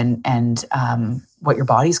through and what your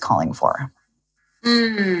body's calling for.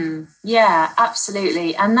 Yeah,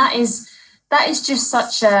 absolutely. And that is just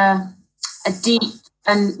such a deep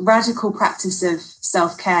and radical practice of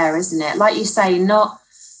self-care, isn't it? Like you say, not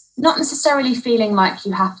necessarily feeling like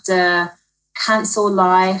you have to cancel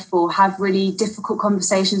life or have really difficult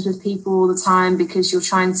conversations with people all the time because you're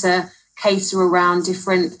trying to cater around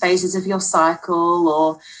different phases of your cycle,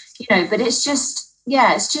 or, but it's just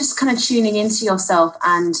kind of tuning into yourself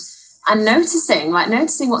and noticing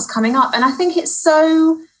what's coming up. And I think it's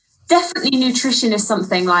so definitely, nutrition is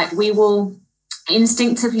something like we will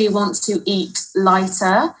instinctively want to eat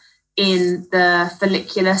lighter in the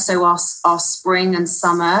follicular, so our spring and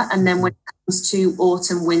summer, and then when it comes to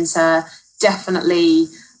autumn, winter, definitely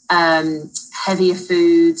heavier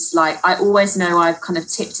foods. Like I always know I've kind of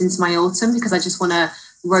tipped into my autumn because I just want to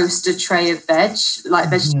roast a tray of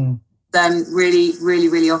vegetables. Really, really,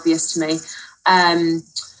 really obvious to me.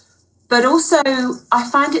 But also I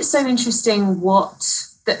find it so interesting what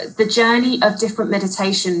the journey of different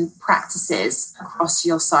meditation practices across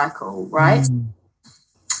your cycle, right?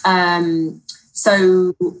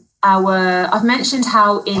 So I've mentioned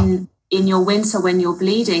how in your winter, when you're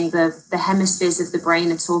bleeding, the hemispheres of the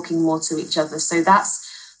brain are talking more to each other. So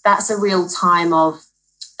that's a real time of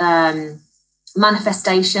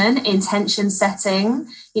manifestation, intention setting.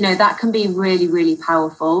 That can be really, really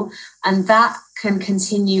powerful, and that can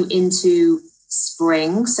continue into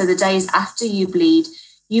spring. So the days after you bleed,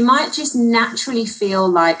 you might just naturally feel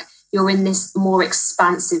like you're in this more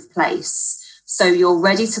expansive place. So you're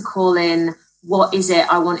ready to call in, what is it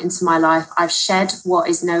I want into my life? I've shed what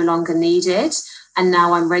is no longer needed, and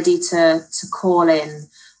now I'm ready to call in.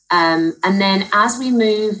 And then as we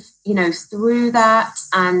move, through that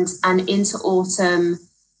and into autumn,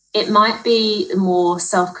 it might be more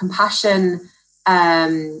self-compassion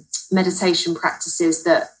meditation practices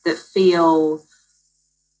that feel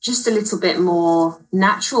just a little bit more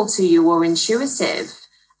natural to you or intuitive.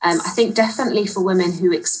 I think definitely for women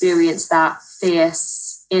who experience that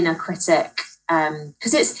fierce inner critic,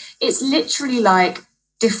 because it's literally like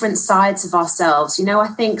different sides of ourselves. I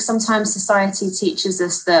think sometimes society teaches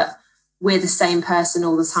us that we're the same person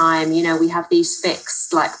all the time. We have these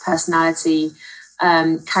fixed like personality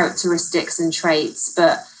characteristics and traits,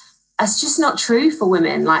 but that's just not true for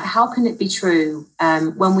women. Like, how can it be true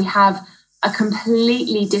when we have a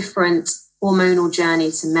completely different hormonal journey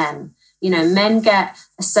to men? Men get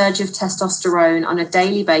a surge of testosterone on a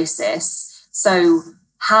daily basis. So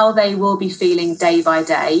how they will be feeling day by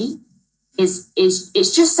day is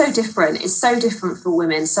it's just so different. It's so different for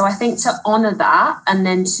women. So I think to honor that, and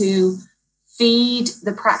then to feed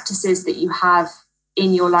the practices that you have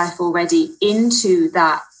in your life already into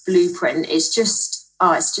that blueprint is just,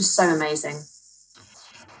 it's just so amazing.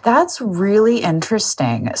 That's really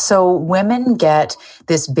interesting. So women get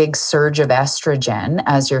this big surge of estrogen,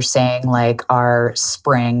 as you're saying, like our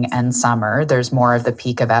spring and summer, there's more of the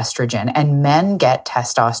peak of estrogen, and men get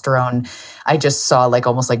testosterone. I just saw like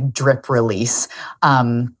almost like drip release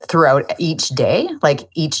throughout each day. Like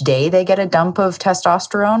each day they get a dump of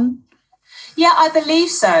testosterone. Yeah, I believe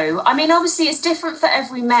so. I mean, obviously it's different for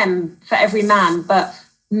every man, but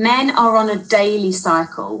men are on a daily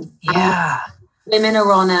cycle. Yeah. Women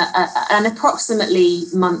are on an approximately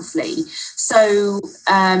monthly. So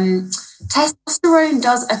testosterone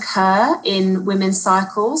does occur in women's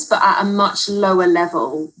cycles, but at a much lower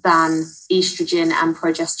level than estrogen and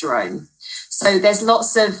progesterone. So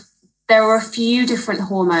there are a few different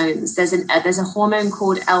hormones. There's a hormone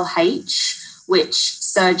called LH, which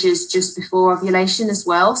surges just before ovulation as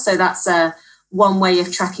well. So that's one way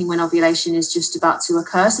of tracking when ovulation is just about to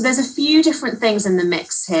occur. So there's a few different things in the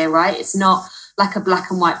mix here, right? It's not like a black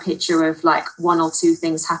and white picture of like one or two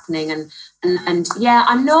things happening. And yeah,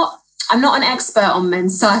 I'm not an expert on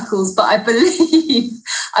men's cycles, but I believe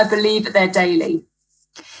that they're daily.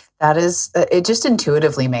 That is, it just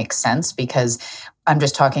intuitively makes sense, because I'm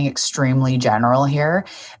just talking extremely general here.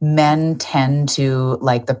 Men tend to,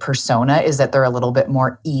 like, the persona is that they're a little bit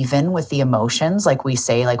more even with the emotions. Like we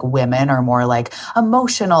say, like, women are more like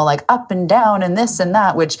emotional, like up and down and this and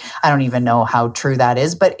that, which I don't even know how true that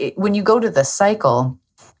is. But when you go to the cycle,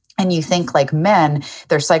 and you think like men,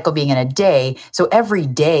 their cycle being in a day, so every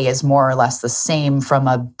day is more or less the same from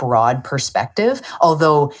a broad perspective,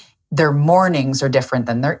 although their mornings are different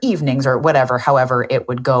than their evenings or whatever, however it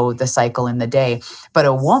would go, the cycle in the day. But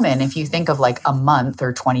a woman, if you think of like a month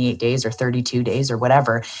or 28 days or 32 days or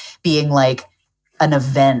whatever, being like an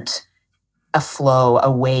event, a flow, a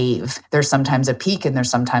wave, there's sometimes a peak and there's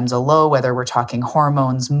sometimes a low, whether we're talking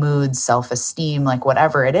hormones, moods, self-esteem, like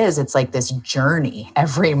whatever it is, it's like this journey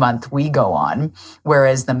every month we go on.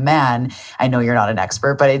 Whereas the man, I know you're not an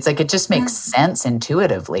expert, but it's like, it just makes sense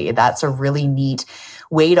intuitively. That's a really neat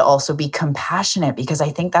way to also be compassionate, because I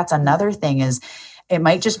think that's another thing is, it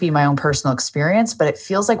might just be my own personal experience, but it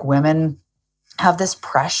feels like women have this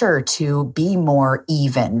pressure to be more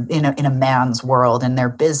even in a man's world, in their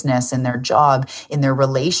business, in their job, in their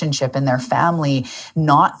relationship, in their family,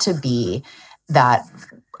 not to be that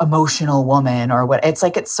emotional woman or what. It's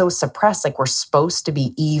like, it's so suppressed. Like, we're supposed to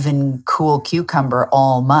be even cool cucumber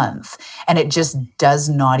all month. And it just does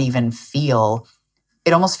not even feel,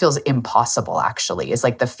 it almost feels impossible, actually, is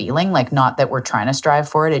like the feeling, like, not that we're trying to strive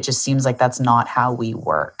for it. It just seems like that's not how we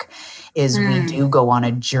work, is we do go on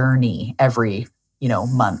a journey every,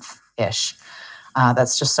 month-ish.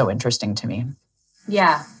 That's just so interesting to me.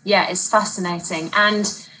 Yeah, it's fascinating.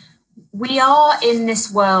 And we are in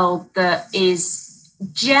this world that is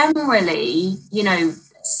generally,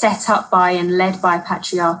 set up by and led by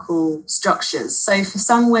patriarchal structures. So for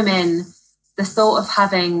some women, the thought of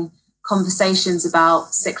having conversations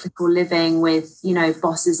about cyclical living with,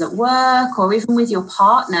 bosses at work or even with your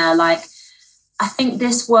partner, like, I think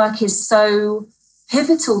this work is so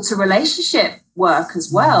pivotal to relationship work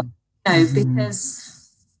as well, because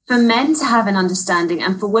for men to have an understanding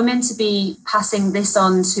and for women to be passing this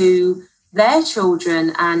on to their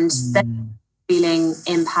children and them feeling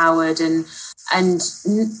empowered and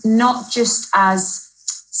not just as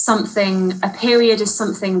something, a period is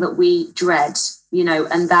something that we dread,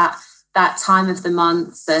 and that time of the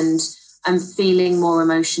month and feeling more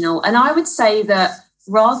emotional. And I would say that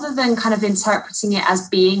rather than kind of interpreting it as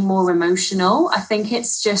being more emotional, I think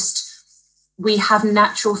it's just, we have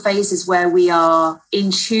natural phases where we are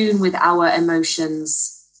in tune with our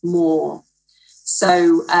emotions more.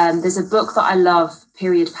 So there's a book that I love,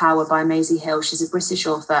 Period Power by Maisie Hill. She's a British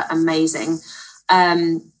author, amazing.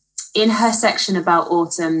 In her section about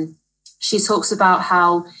autumn, she talks about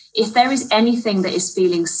how if there is anything that is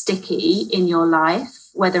feeling sticky in your life,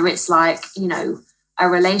 whether it's like, a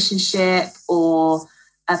relationship or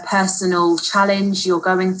a personal challenge you're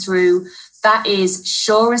going through, that is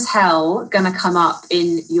sure as hell going to come up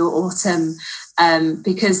in your autumn,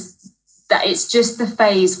 because that it's just the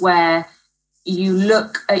phase where you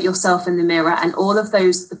look at yourself in the mirror and all of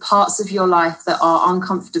the parts of your life that are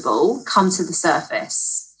uncomfortable come to the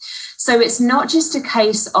surface. So it's not just a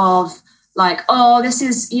case of like, oh, this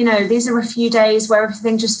is, these are a few days where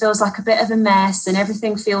everything just feels like a bit of a mess and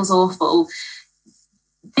everything feels awful.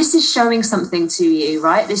 This is showing something to you,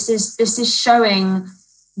 right? This is showing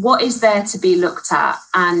what is there to be looked at.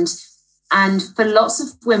 And for lots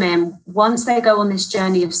of women, once they go on this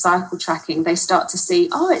journey of cycle tracking, they start to see,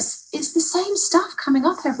 oh, it's the same stuff coming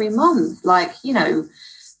up every month, like,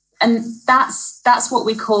 and that's what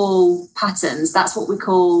we call patterns. That's what we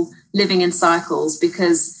call living in cycles,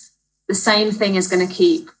 because the same thing is going to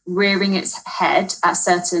keep rearing its head at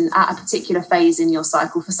a particular phase in your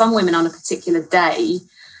cycle. For some women on a particular day,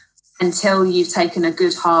 until you've taken a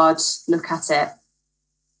good hard look at it.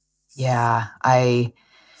 Yeah,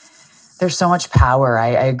 there's so much power. I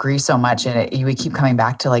agree so much. And we keep coming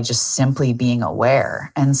back to like just simply being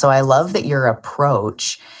aware. And so I love that your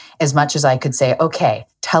approach, as much as I could say, okay,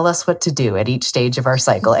 tell us what to do at each stage of our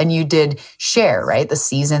cycle. And you did share, right, the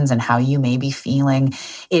seasons and how you may be feeling.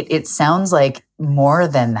 It sounds like more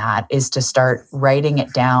than that is to start writing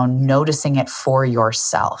it down, noticing it for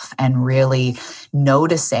yourself, and really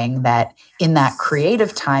noticing that in that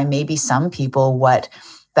creative time, maybe some people, what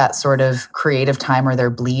that sort of creative time or their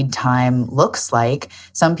bleed time looks like.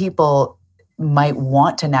 Some people might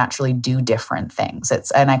want to naturally do different things.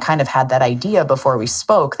 And I kind of had that idea before we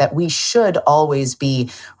spoke that we should always be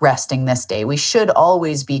resting this day. We should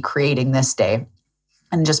always be creating this day.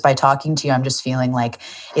 And just by talking to you, I'm just feeling like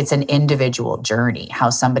it's an individual journey. How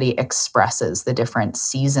somebody expresses the different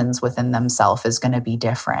seasons within themselves is going to be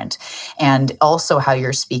different. And also how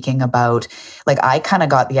you're speaking about, like, I kind of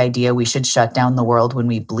got the idea we should shut down the world when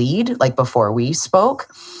we bleed, like before we spoke.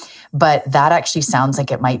 But that actually sounds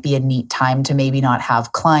like it might be a neat time to maybe not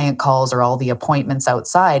have client calls or all the appointments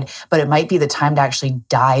outside, but it might be the time to actually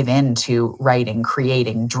dive into writing,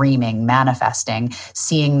 creating, dreaming, manifesting,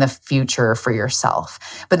 seeing the future for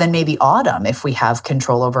yourself. But then maybe autumn, if we have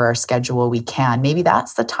control over our schedule, we can. Maybe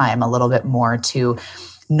that's the time a little bit more to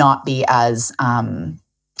not be as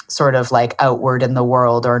sort of like outward in the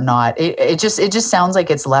world or not. It just sounds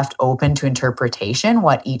like it's left open to interpretation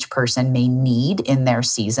what each person may need in their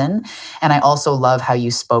season. And I also love how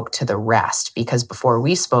you spoke to the rest, because before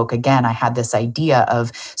we spoke, again, I had this idea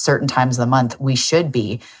of certain times of the month we should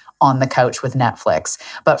be on the couch with Netflix.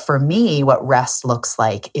 But for me, what rest looks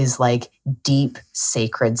like is like deep,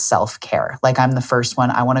 sacred self-care. Like I'm the first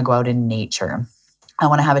one. I want to go out in nature. I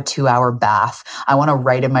want to have a 2-hour bath. I want to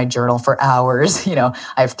write in my journal for hours. You know,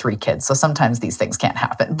 I have 3 kids, so sometimes these things can't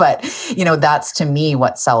happen. But, you know, that's to me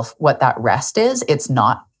what that rest is. It's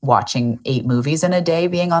not watching 8 movies in a day,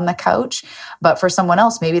 being on the couch. But for someone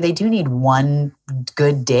else, maybe they do need one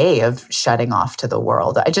good day of shutting off to the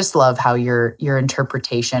world. I just love how your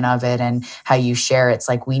interpretation of it and how you share. It's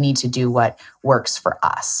like we need to do what works for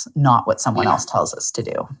us, not what someone else tells us to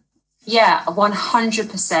do. Yeah,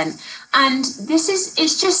 100%. And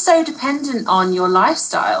it's just so dependent on your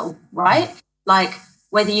lifestyle, right? Like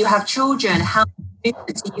whether you have children, how much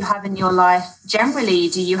movement do you have in your life generally?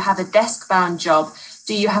 Do you have a desk-bound job?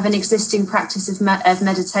 Do you have an existing practice of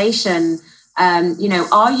meditation?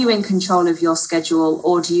 Are you in control of your schedule,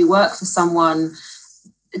 or do you work for someone?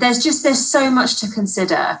 There's so much to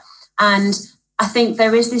consider. And I think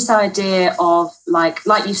there is this idea of like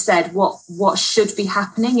you said, what should be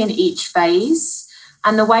happening in each phase.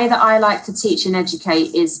 And the way that I like to teach and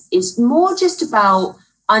educate is more just about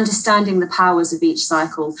understanding the powers of each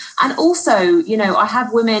cycle. And also, I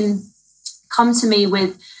have women come to me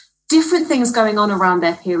with different things going on around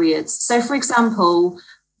their periods. So for example,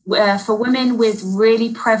 for women with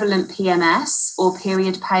really prevalent PMS or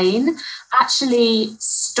period pain, actually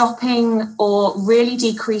stopping or really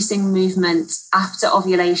decreasing movement after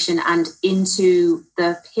ovulation and into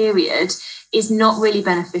the period is not really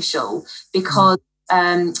beneficial, because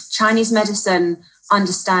Chinese medicine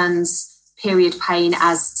understands period pain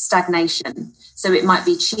as stagnation. So it might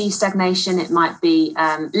be qi stagnation, it might be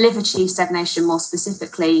liver qi stagnation more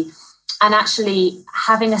specifically, and actually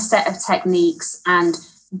having a set of techniques and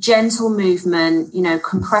gentle movement,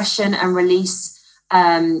 compression and release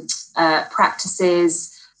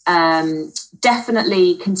practices,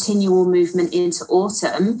 definitely continual movement into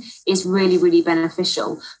autumn is really, really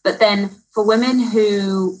beneficial. But then for women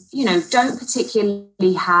who, don't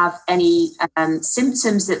particularly have any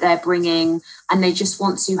symptoms that they're bringing, and they just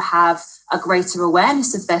want to have a greater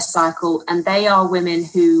awareness of their cycle, and they are women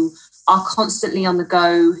who are constantly on the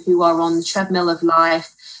go, who are on the treadmill of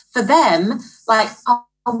life, for them, like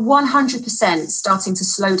 100% starting to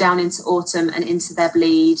slow down into autumn and into their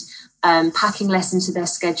bleed, packing less into their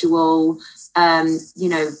schedule,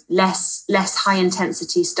 less high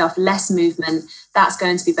intensity stuff, less movement, that's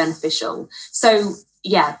going to be beneficial. So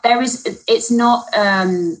yeah, it's not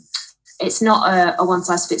a one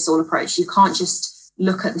size fits all approach. You can't just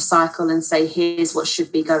look at the cycle and say, here's what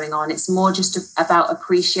should be going on. It's more just about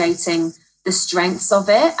appreciating the strengths of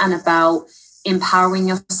it and about empowering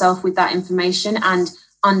yourself with that information and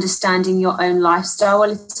understanding your own lifestyle a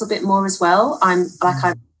little bit more as well. I'm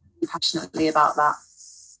passionately about that.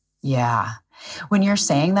 Yeah. When you're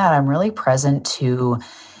saying that, I'm really present to,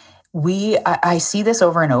 I see this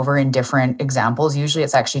over and over in different examples. Usually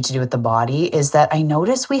it's actually to do with the body, is that I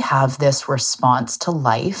notice we have this response to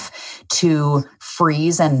life to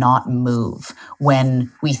freeze and not move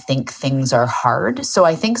when we think things are hard. So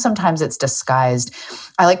I think sometimes it's disguised.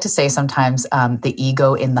 I like to say sometimes the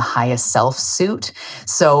ego in the highest self suit.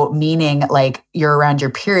 So meaning like you're around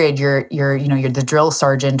your period, you're the drill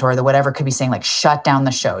sergeant or the whatever could be saying like, shut down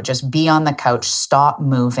the show, just be on the couch, stop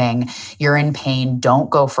moving. You're in pain. Don't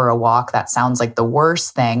go for a walk. That sounds like the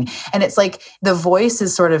worst thing. And it's like the voice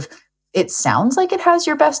is sort of, it sounds like it has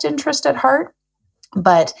your best interest at heart,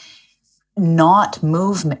 but not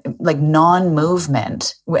movement, like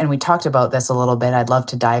non-movement. And we talked about this a little bit. I'd love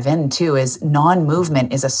to dive into is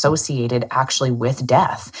non-movement is associated actually with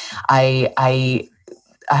death. I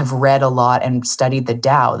have read a lot and studied the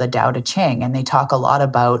Tao Te Ching, and they talk a lot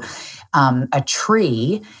about a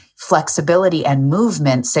tree. Flexibility and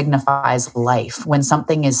movement signifies life. When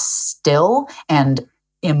something is still and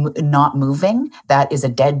not moving, that is a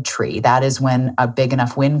dead tree. That is when a big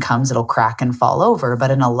enough wind comes, it'll crack and fall over.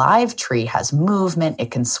 But an alive tree has movement.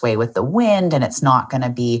 It can sway with the wind, and it's not going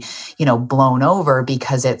to be, blown over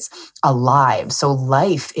because it's alive. So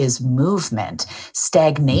life is movement.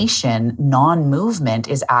 Stagnation, non-movement,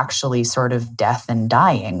 is actually sort of death and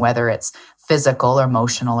dying, whether it's physical or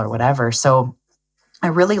emotional or whatever. So I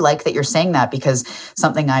really like that you're saying that, because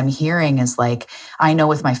something I'm hearing is like, I know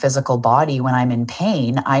with my physical body, when I'm in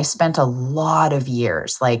pain, I spent a lot of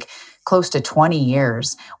years, like close to 20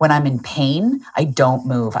 years, when I'm in pain, I don't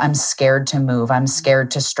move. I'm scared to move. I'm scared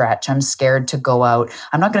to stretch. I'm scared to go out.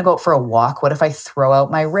 I'm not going to go out for a walk. What if I throw out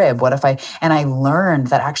my rib? And I learned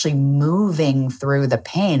that actually moving through the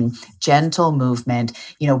pain, gentle movement,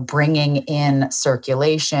 bringing in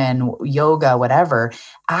circulation, yoga, whatever,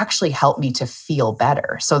 actually helped me to feel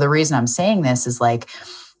better. So the reason I'm saying this is like,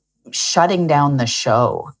 shutting down the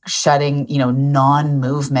show,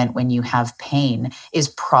 non-movement when you have pain is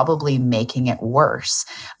probably making it worse.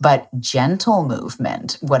 But gentle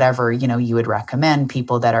movement, whatever, you would recommend,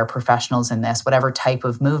 people that are professionals in this, whatever type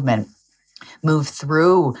of movement, move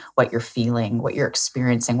through what you're feeling, what you're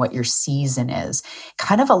experiencing, what your season is,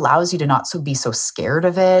 kind of allows you to not be so scared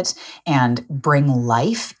of it and bring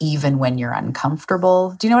life even when you're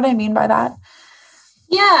uncomfortable. Do you know what I mean by that?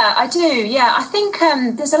 Yeah, I do. Yeah, I think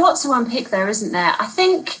there's a lot to unpick there, isn't there? I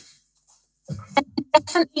think there can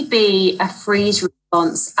definitely be a freeze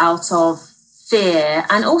response out of fear,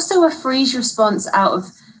 and also a freeze response out of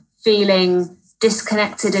feeling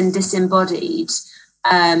disconnected and disembodied.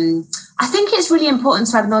 I think it's really important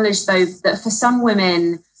to acknowledge, though, that for some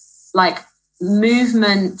women, like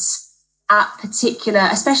movement at particular,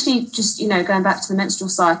 especially just, going back to the menstrual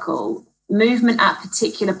cycle, movement at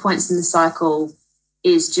particular points in the cycle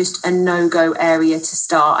is just a no-go area to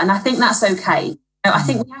start. And I think that's okay. I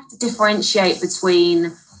think we have to differentiate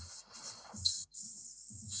between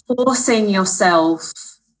forcing yourself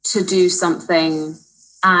to do something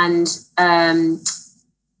and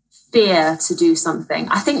fear to do something.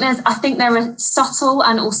 I think there are subtle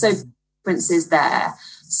and also differences there.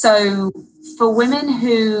 So for women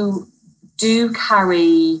who do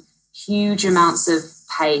carry huge amounts of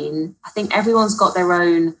pain, I think everyone's got their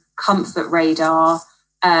own comfort radar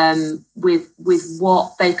with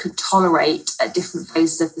what they could tolerate at different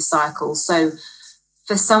phases of the cycle. So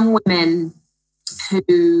for some women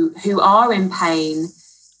who are in pain,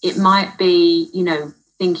 it might be,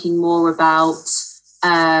 thinking more about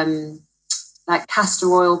like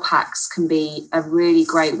castor oil packs can be a really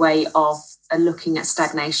great way of looking at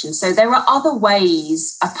stagnation. So there are other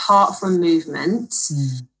ways apart from movement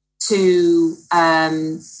to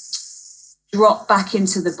drop back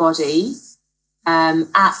into the body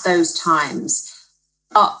at those times.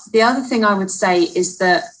 But the other thing I would say is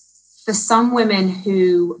that for some women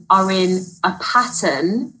who are in a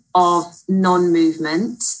pattern of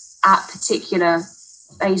non-movement at particular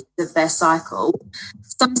phases of their cycle,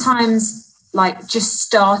 sometimes like just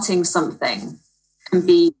starting something can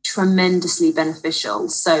be tremendously beneficial.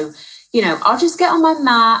 So, I'll just get on my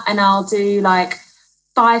mat and I'll do like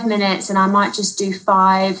 5 minutes, and I might just do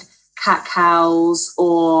 5 cat-cows,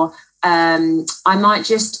 or I might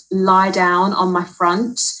just lie down on my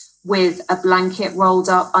front with a blanket rolled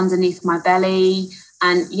up underneath my belly.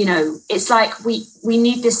 And, it's like we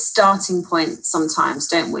need this starting point sometimes,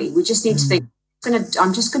 don't we? We just need to think,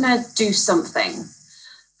 I'm just going to do something.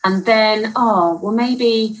 And then,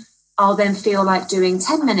 maybe I'll then feel like doing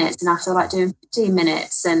 10 minutes, and I feel like doing 15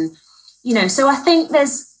 minutes. And, so I think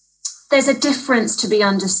there's a difference to be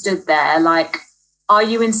understood there. Like, are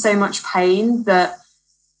you in so much pain that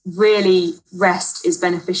really rest is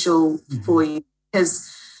beneficial for you? Because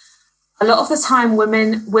a lot of the time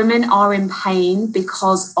women are in pain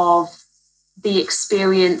because of the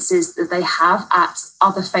experiences that they have at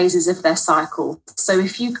other phases of their cycle. So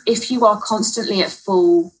if you are constantly at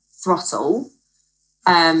full throttle,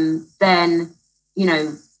 then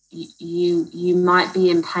you might be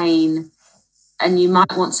in pain, and you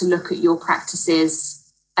might want to look at your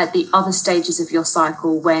practices at the other stages of your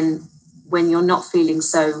cycle when you're not feeling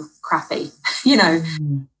so crappy.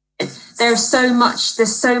 There's so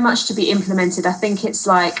much to be implemented. I think it's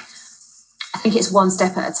one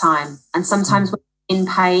step at a time. And sometimes when you're in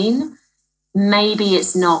pain, maybe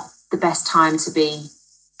it's not the best time to be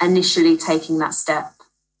initially taking that step.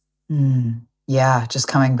 Yeah, just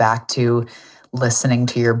coming back to listening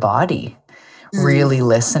to your body, really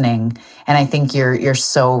listening. And I think you're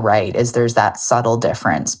so right, is there's that subtle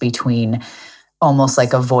difference between almost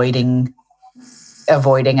like avoiding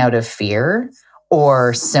out of fear,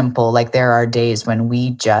 or simple, like there are days when we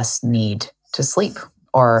just need to sleep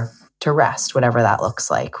or to rest, whatever that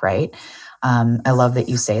looks like, right? I love that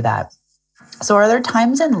you say that. So are there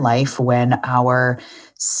times in life when our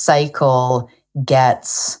cycle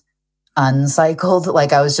gets uncycled?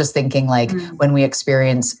 Like I was just thinking, like when we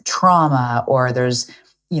experience trauma, or there's,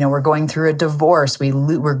 we're going through a divorce,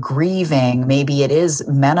 we're grieving, maybe it is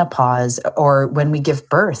menopause, or when we give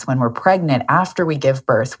birth, when we're pregnant, after we give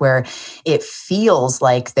birth, where it feels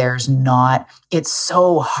like it's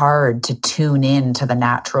so hard to tune in to the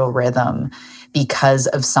natural rhythm because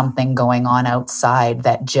of something going on outside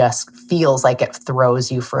that just feels like it throws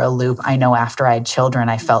you for a loop. I know after I had children,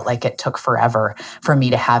 I felt like it took forever for me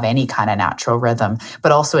to have any kind of natural rhythm,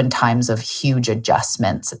 but also in times of huge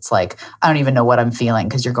adjustments, it's like, I don't even know what I'm feeling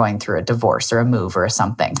because you're going through a divorce or a move or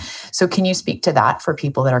something. So can you speak to that for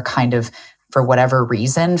people that are kind of, for whatever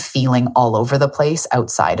reason, feeling all over the place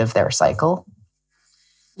outside of their cycle?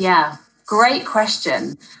 Yeah, great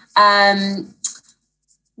question.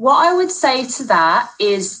 What I would say to that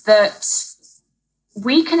is that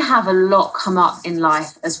we can have a lot come up in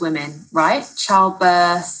life as women, right?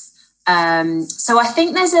 Childbirth. So I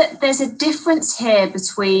think there's a difference here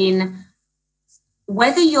between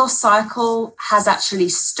whether your cycle has actually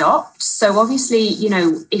stopped. So obviously,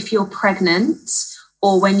 if you're pregnant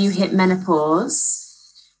or when you hit menopause,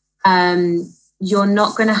 you're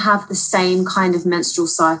not going to have the same kind of menstrual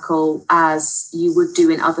cycle as you would do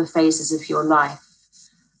in other phases of your life.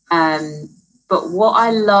 But what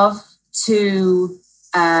I love to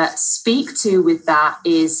speak to with that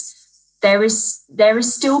is there is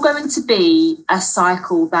still going to be a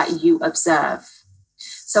cycle that you observe.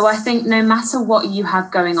 So I think no matter what you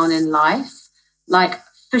have going on in life, like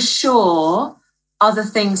for sure, other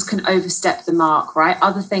things can overstep the mark, right?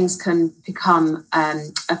 Other things can become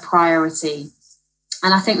a priority.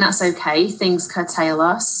 And I think that's okay. Things curtail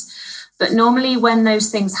us. But normally when those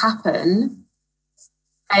things happen,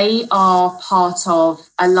 they are part of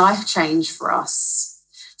a life change for us.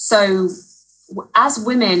 So as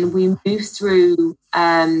women, we move through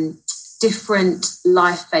different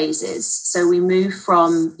life phases. So we move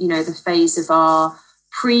from, the phase of our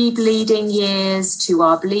pre-bleeding years to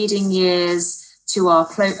our bleeding years to our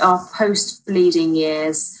post-bleeding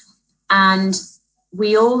years. And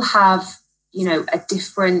we all have, a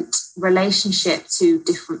different relationship to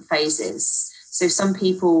different phases. So some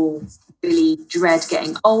people really dread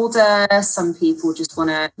getting older. Some people just want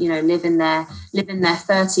to, live in their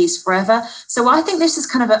 30s forever. So I think this is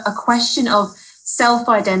kind of a question of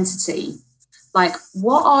self-identity. Like,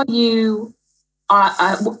 what are you?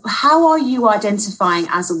 How are you identifying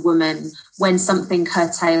as a woman when something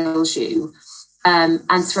curtails you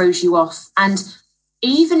and throws you off? And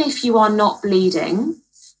even if you are not bleeding,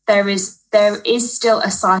 there is still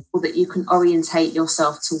a cycle that you can orientate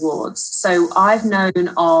yourself towards. So I've known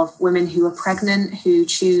of women who are pregnant who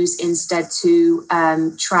choose instead to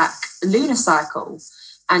track the lunar cycle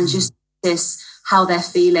and just notice how they're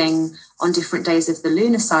feeling on different days of the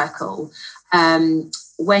lunar cycle.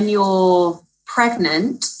 When you're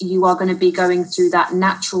pregnant, you are going to be going through that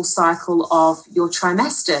natural cycle of your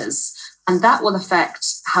trimesters, and that will affect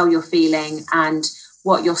how you're feeling and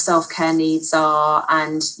what your self-care needs are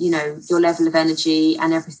and, your level of energy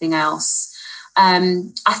and everything else.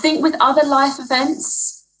 I think with other life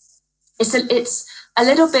events, it's a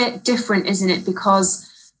little bit different, isn't it? Because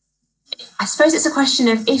I suppose it's a question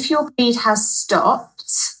of if your bleed has stopped,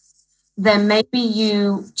 then maybe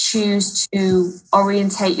you choose to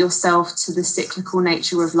orientate yourself to the cyclical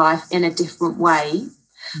nature of life in a different way.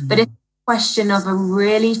 Mm-hmm. But it's a question of a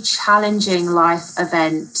really challenging life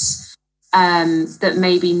event that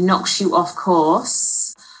maybe knocks you off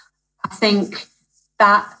course. I think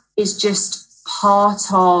that is just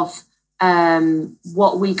part of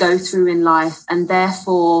what we go through in life, and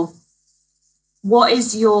therefore, what are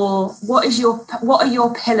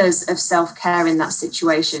your pillars of self-care in that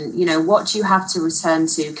situation? What do you have to return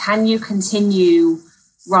to? Can you continue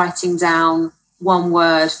writing down one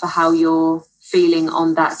word for how you're feeling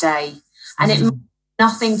on that day? And it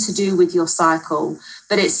nothing to do with your cycle,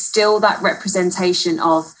 but it's still that representation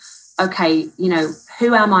of, okay,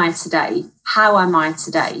 who am I today? How am I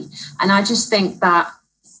today? And I just think that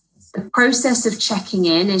the process of checking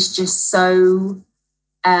in is just so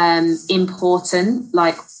important,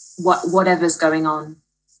 like whatever's going on.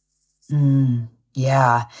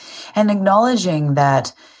 Yeah. And acknowledging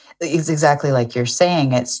that it's exactly like you're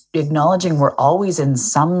saying. It's acknowledging we're always in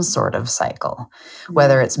some sort of cycle,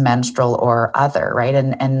 whether it's menstrual or other, right?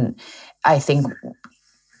 And I think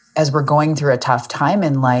as we're going through a tough time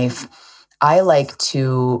in life, I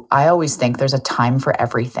always think there's a time for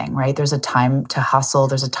everything, right? There's a time to hustle.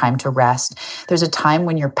 There's a time to rest. There's a time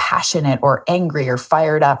when you're passionate or angry or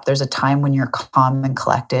fired up. There's a time when you're calm and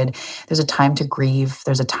collected. There's a time to grieve.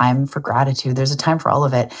 There's a time for gratitude. There's a time for all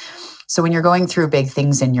of it. So when you're going through big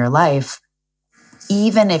things in your life,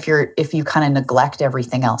 even if you kind of neglect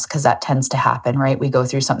everything else, because that tends to happen, right? We go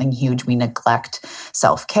through something huge, we neglect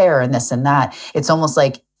self-care and this and that. It's almost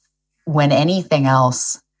like when everything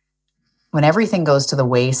goes to the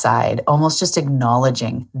wayside, almost just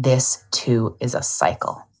acknowledging this too is a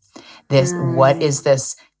cycle. What is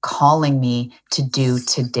this calling me to do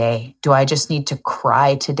today? Do I just need to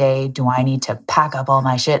cry today? Do I need to pack up all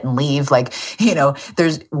my shit and leave? What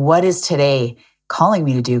is today calling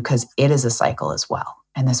me to do? Because it is a cycle as well.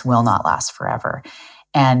 And this will not last forever.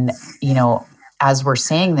 And, as we're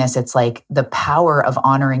saying this, it's like the power of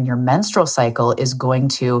honoring your menstrual cycle is going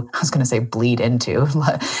to, I was going to say bleed into,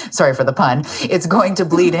 sorry for the pun. It's going to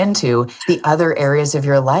bleed into the other areas of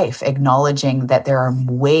your life, acknowledging that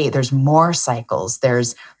there's more cycles.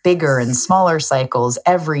 There's bigger and smaller cycles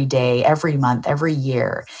every day, every month, every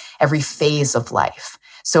year, every phase of life.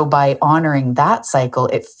 So by honoring that cycle,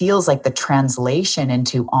 it feels like the translation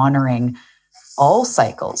into honoring all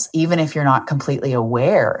cycles, even if you're not completely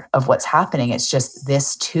aware of what's happening. It's just,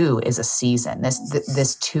 this too is a season.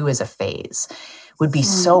 This too is a phase, would be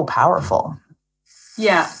so powerful.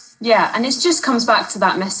 Yeah. And it just comes back to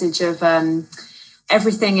that message of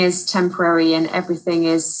everything is temporary and everything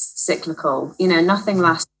is cyclical. Nothing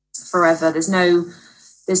lasts forever. There's no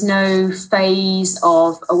phase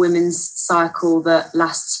of a woman's cycle that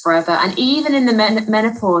lasts forever. And even in the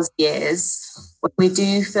menopause years, when we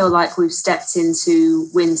do feel like we've stepped into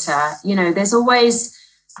winter, there's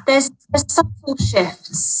subtle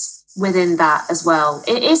shifts within that as well.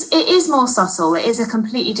 It is more subtle. It is a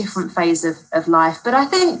completely different phase of life. But I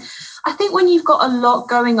think when you've got a lot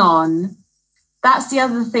going on, that's the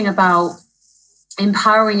other thing about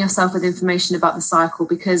empowering yourself with information about the cycle,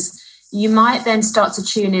 because you might then start to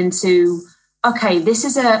tune into, okay, this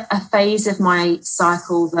is a phase of my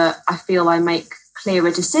cycle that I feel I make clearer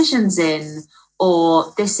decisions in,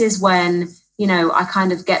 or this is when, I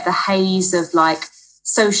kind of get the haze of like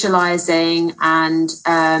socializing, and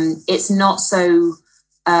it's not such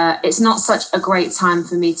a great time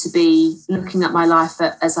for me to be looking at my life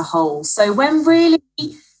as a whole. So when really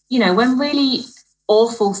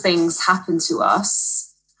awful things happen to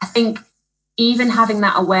us, I think even having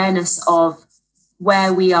that awareness of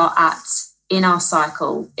where we are at in our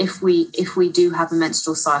cycle, if we do have a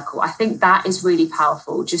menstrual cycle, I think that is really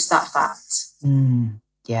powerful, just that fact.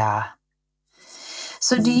 Yeah.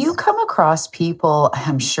 So do you come across people,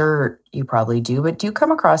 I'm sure you probably do, but do you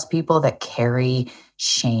come across people that carry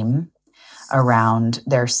shame around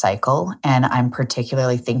their cycle? And I'm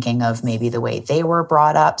particularly thinking of maybe the way they were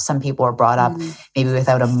brought up. Some people were brought up maybe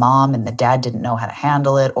without a mom and the dad didn't know how to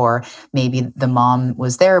handle it, or maybe the mom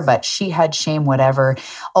was there, but she had shame, whatever.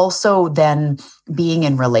 Also then being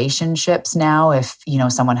in relationships now, if,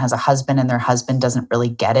 someone has a husband and their husband doesn't really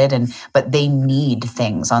get it, but they need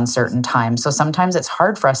things on certain times. So sometimes it's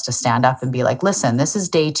hard for us to stand up and be like, listen, this is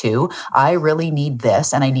day 2. I really need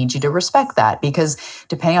this. And I need you to respect that, because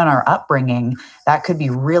depending on our upbringing, that could be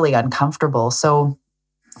really uncomfortable. So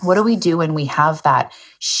what do we do when we have that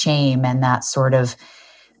shame and that sort of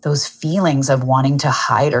those feelings of wanting to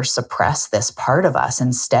hide or suppress this part of us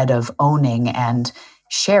instead of owning and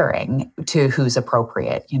sharing to who's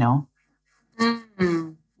appropriate,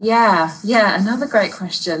 Yeah, another great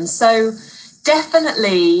question. So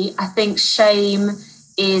definitely, I think shame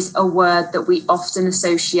is a word that we often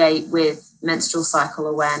associate with menstrual cycle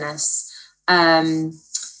awareness.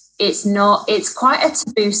 It's quite a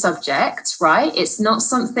taboo subject, right? It's not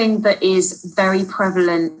something that is very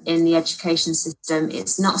prevalent in the education system.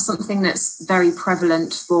 It's not something that's very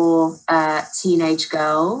prevalent for teenage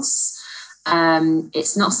girls.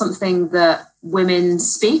 It's not something that women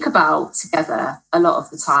speak about together a lot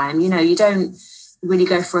of the time. You don't really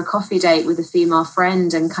go for a coffee date with a female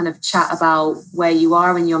friend and kind of chat about where you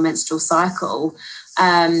are in your menstrual cycle.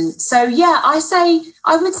 I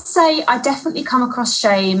would say I definitely come across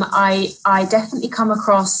shame. I definitely come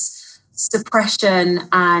across suppression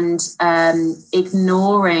and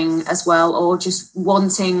ignoring as well, or just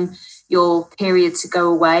wanting your period to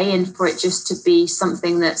go away and for it just to be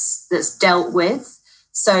something that's dealt with.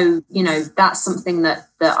 So, that's something that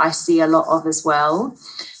I see a lot of as well.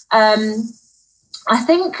 I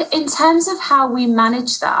think in terms of how we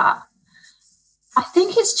manage that, I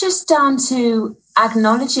think it's just down to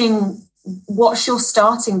acknowledging what's your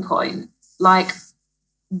starting point. Like,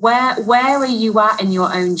 where are you at in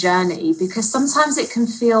your own journey? Because sometimes it can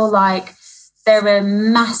feel like there are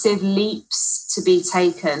massive leaps to be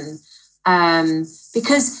taken,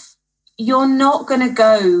 because you're not going to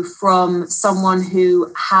go from someone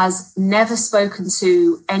who has never spoken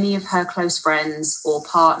to any of her close friends or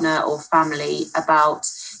partner or family about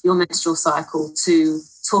your menstrual cycle to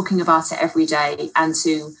talking about it every day and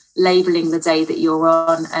to labeling the day that you're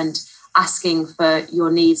on and asking for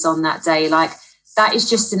your needs on that day. Like, that is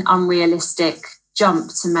just an unrealistic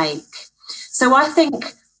jump to make. So I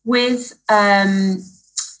think with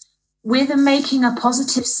making a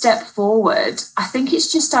positive step forward, I think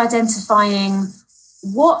it's just identifying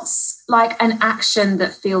what's like an action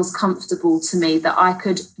that feels comfortable to me that I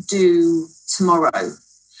could do tomorrow.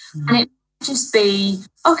 Mm-hmm. And it might just be,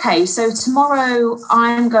 okay, so tomorrow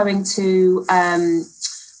I'm going to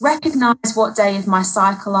recognize what day of my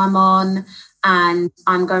cycle I'm on, and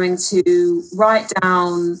I'm going to write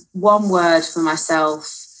down one word for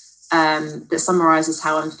myself that summarizes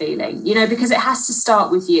how I'm feeling, because it has to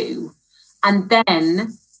start with you. And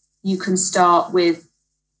then you can start with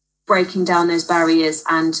breaking down those barriers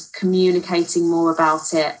and communicating more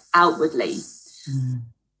about it outwardly. Mm.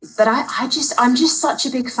 But I'm just such a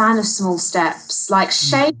big fan of small steps. Like,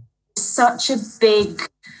 shame is such a big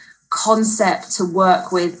concept to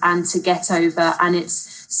work with and to get over. And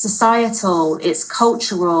it's societal, it's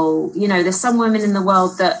cultural. There's some women in the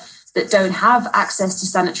world that don't have access to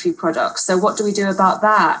sanitary products. So what do we do about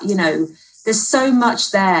that? There's so much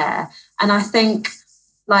there. And I think,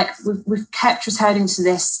 like, we've kept returning to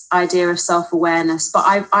this idea of self-awareness, but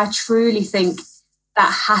I truly think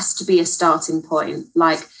that has to be a starting point.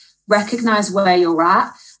 Like, recognize where you're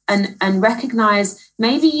at and recognize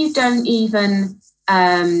maybe you don't even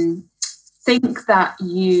think that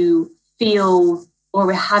you feel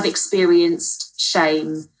or have experienced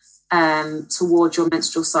shame towards your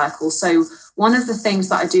menstrual cycle. So one of the things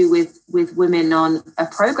that I do with women on a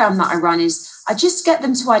program that I run is I just get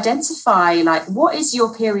them to identify, like, what is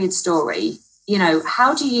your period story?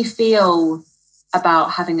 How do you feel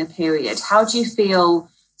about having a period? How do you feel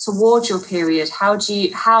towards your period? How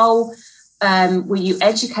were you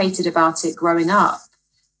educated about it growing up?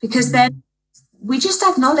 Because then we just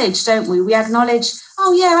acknowledge, don't we? We acknowledge,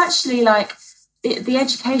 oh yeah, actually, like, the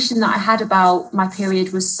education that I had about my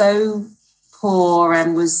period was so poor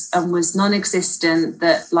and was non-existent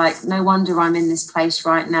that, like, no wonder I'm in this place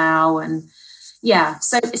right now. And yeah,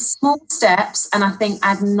 so it's small steps, and I think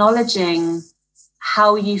acknowledging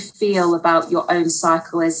how you feel about your own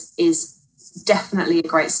cycle is definitely a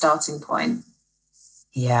great starting point.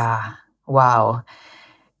 Yeah. Wow.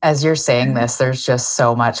 As you're saying this, there's just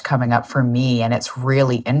so much coming up for me, and it's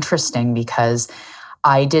really interesting because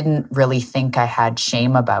I didn't really think I had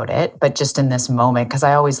shame about it, but just in this moment, because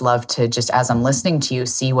I always love to just, as I'm listening to you,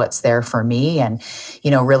 see what's there for me and,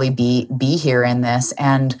 really be here in this.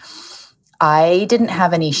 And I didn't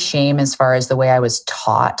have any shame as far as the way I was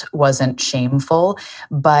taught wasn't shameful,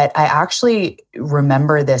 but I actually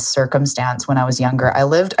remember this circumstance when I was younger. I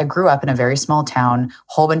grew up in a very small town,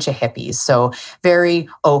 whole bunch of hippies. So very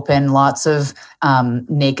open, lots of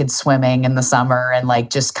naked swimming in the summer and like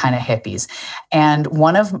just kind of hippies. And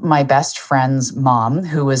one of my best friend's mom,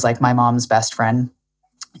 who was like my mom's best friend,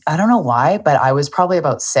 I don't know why, but I was probably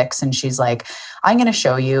about 6 and she's like, I'm going to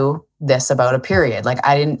show you this about a period. Like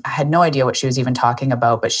I had no idea what she was even talking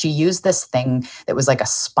about, but she used this thing that was like a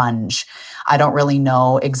sponge. I don't really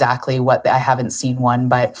know exactly what, I haven't seen one,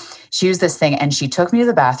 but she used this thing and she took me to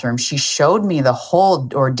the bathroom. She showed me the whole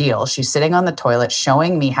ordeal. She's sitting on the toilet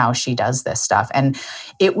showing me how she does this stuff. And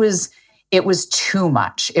it was too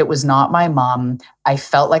much. It was not my mom. I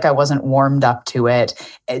felt like I wasn't warmed up to it.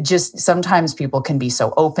 It just, sometimes people can be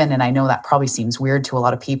so open. And I know that probably seems weird to a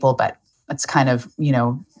lot of people, but it's kind of,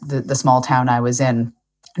 the small town I was in,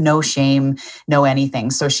 no shame, no anything.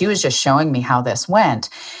 So she was just showing me how this went.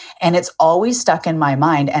 And it's always stuck in my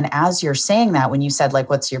mind. And as you're saying that, when you said like,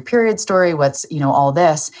 what's your period story? What's, all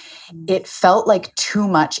this, it felt like too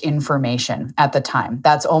much information at the time.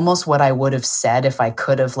 That's almost what I would have said if I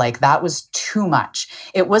could have, like, that was too much.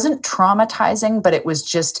 It wasn't traumatizing, but it was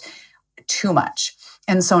just too much.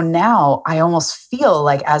 And so now I almost feel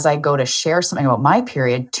like as I go to share something about my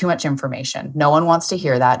period, too much information. No one wants to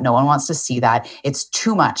hear that. No one wants to see that. It's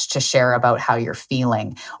too much to share about how you're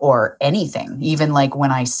feeling or anything. Even like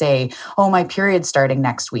when I say, oh, my period's starting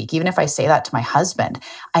next week, even if I say that to my husband,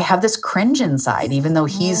 I have this cringe inside, even though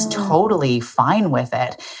he's totally fine with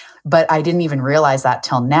it. But I didn't even realize that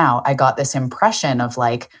till now. I got this impression of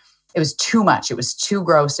like, it was too much. It was too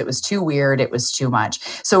gross. It was too weird. It was too much.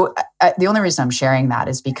 So the only reason I'm sharing that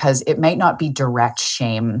is because it might not be direct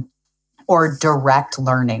shame or direct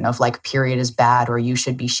learning of like period is bad or you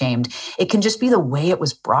should be shamed. It can just be the way it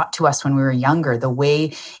was brought to us when we were younger, the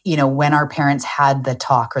way, when our parents had the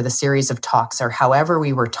talk or the series of talks or however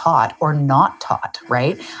we were taught or not taught,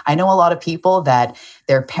 right? I know a lot of people that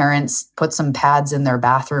their parents put some pads in their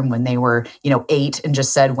bathroom when they were, 8 and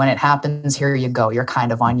just said, when it happens, here you go. You're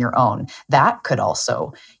kind of on your own. That could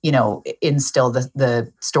also, instill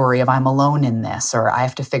the story of I'm alone in this, or I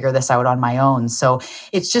have to figure this out on my own. So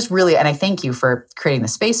it's just really, and I thank you for creating the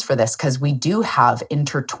space for this, because we do have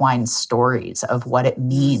intertwined stories of what it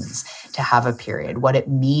means to have a period, what it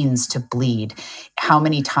means to bleed, how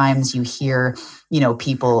many times you hear,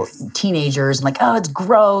 people, teenagers, and like, oh, it's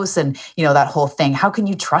gross. And, that whole thing. How can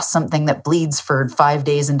you trust something that bleeds for 5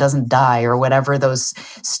 days and doesn't die, or whatever those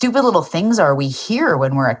stupid little things are we hear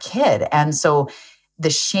when we're a kid. And so the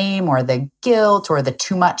shame or the guilt or the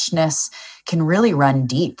too muchness can really run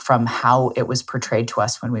deep from how it was portrayed to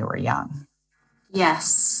us when we were young.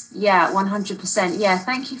 Yes. Yeah, 100%. Yeah.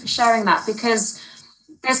 Thank you for sharing that, because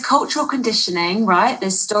there's cultural conditioning, right?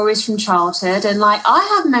 There's stories from childhood. And like, I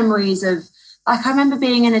have memories of, like, I remember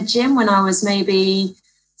being in a gym when I was maybe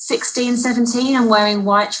 16, 17 and wearing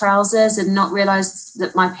white trousers and not realized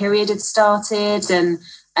that my period had started. And,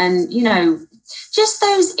 just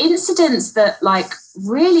those incidents that like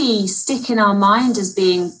really stick in our mind as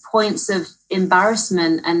being points of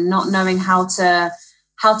embarrassment and not knowing how to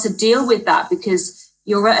deal with that, because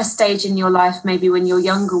you're at a stage in your life, maybe when you're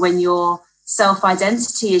younger, when your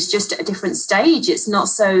self-identity is just at a different stage. It's not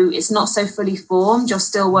so fully formed. You're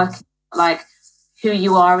still working like who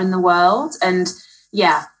you are in the world. And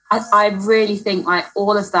yeah, I really think like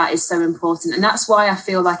all of that is so important. And that's why I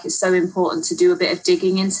feel like it's so important to do a bit of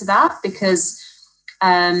digging into that, because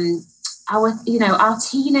our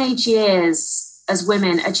teenage years as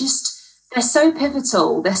women are they're so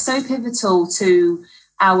pivotal. They're so pivotal to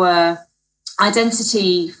our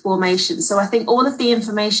identity formation. So I think all of the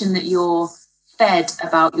information that you're fed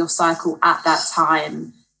about your cycle at that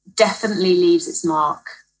time definitely leaves its mark.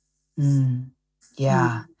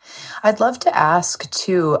 Yeah. I'd love to ask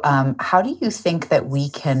too, how do you think that we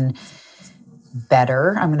can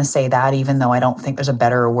better, I'm going to say that even though I don't think there's a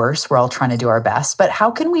better or worse, we're all trying to do our best, but how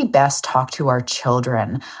can we best talk to our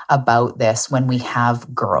children about this when we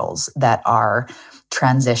have girls that are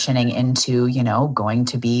transitioning into, going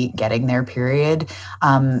to be getting their period,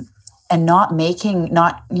 and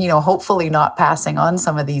hopefully not passing on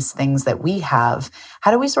some of these things that we have?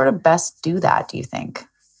 How do we sort of best do that, do you think?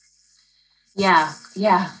 Yeah,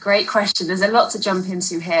 great question. There's a lot to jump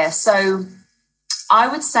into here. So I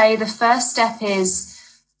would say the first step is,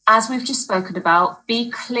 as we've just spoken about, be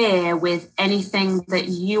clear with anything that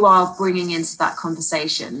you are bringing into that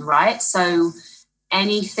conversation, right? So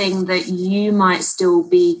anything that you might still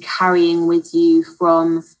be carrying with you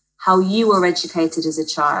from how you were educated as a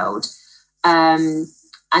child. And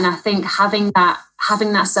I think having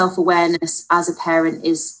that self-awareness as a parent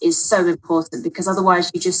is so important, because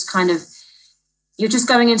otherwise you're just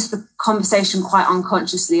going into the conversation quite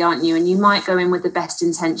unconsciously, aren't you? And you might go in with the best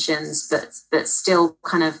intentions, but still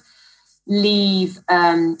kind of leave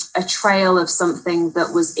a trail of something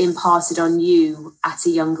that was imparted on you at a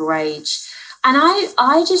younger age. And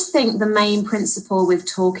I just think the main principle with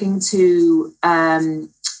talking to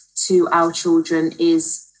our children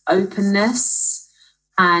is openness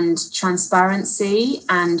and transparency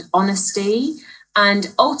and honesty.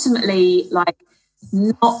 And ultimately, like,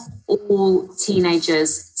 not all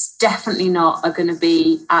teenagers, definitely not, are going to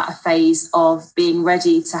be at a phase of being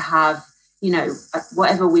ready to have,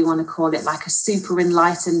 whatever we want to call it, like a super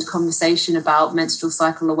enlightened conversation about menstrual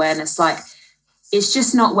cycle awareness. Like, it's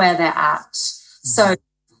just not where they're at. So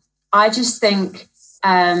I just think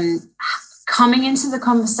coming into the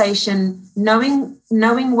conversation, knowing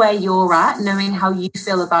where you're at, knowing how you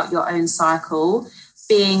feel about your own cycle,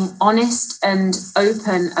 being honest and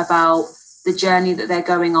open about the journey that they're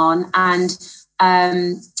going on. And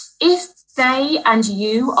if they and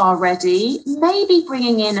you are ready, maybe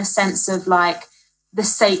bringing in a sense of like the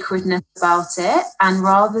sacredness about it. And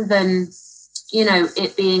rather than,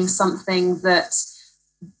 it being something that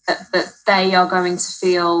they are going to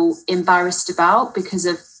feel embarrassed about because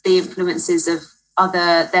of the influences of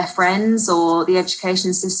their friends or the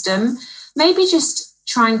education system, maybe just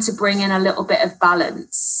trying to bring in a little bit of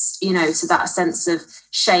balance, to that sense of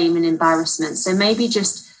shame and embarrassment. So maybe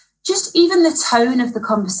just even the tone of the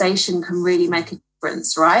conversation can really make a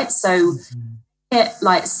difference, right? So it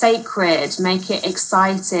like sacred, make it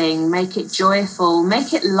exciting, make it joyful,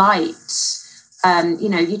 make it light.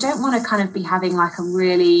 You don't want to kind of be having like a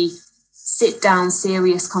really sit down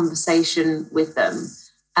serious conversation with them.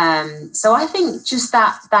 So I think just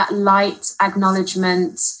that light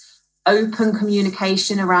acknowledgement, open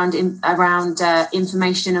communication around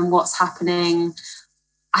information and what's happening.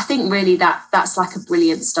 I think really that's like a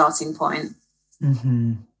brilliant starting point.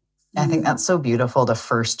 Mm-hmm. I think that's so beautiful to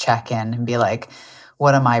first check in and be like,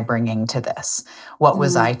 what am I bringing to this? What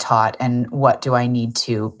was I taught, and what do I need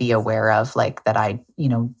to be aware of, like that I,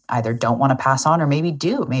 either don't want to pass on or maybe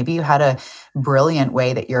do. Maybe you had a brilliant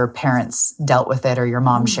way that your parents dealt with it or your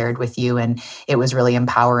mom shared with you, and it was really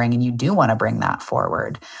empowering, and you do want to bring that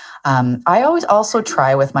forward. I always also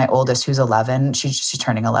try with my oldest, who's 11. She's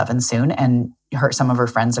turning 11 soon, and some of her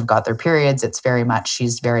friends have got their periods.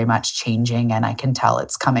 She's very much changing, and I can tell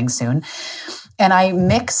it's coming soon. And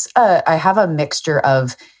I have a mixture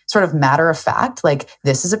of sort of matter of fact, like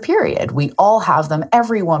this is a period. We all have them.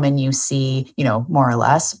 Every woman you see, more or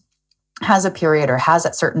less, has a period or has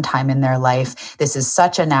at certain time in their life. This is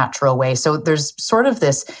such a natural way. So there's sort of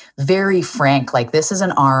this very frank, like this is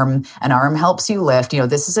an arm helps you lift,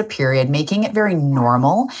 this is a period, making it very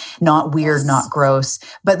normal, not weird, not gross,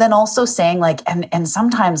 but then also saying like, and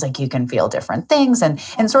sometimes like you can feel different things and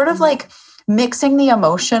sort of like mixing the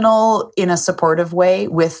emotional in a supportive way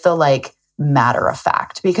with the like matter of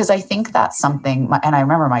fact, because I think that's something, and I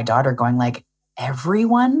remember my daughter going like,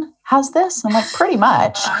 everyone has this? I'm like, pretty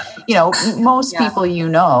much, most people, your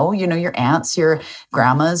aunts, your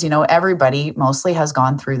grandmas, everybody mostly has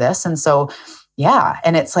gone through this. And so, yeah.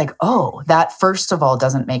 And it's like, oh, that first of all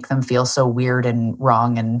doesn't make them feel so weird and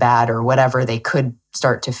wrong and bad or whatever they could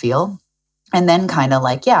start to feel. And then kind of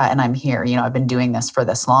like, yeah, and I'm here, I've been doing this for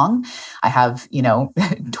this long. I have,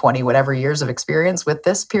 20 whatever years of experience with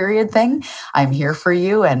this period thing. I'm here for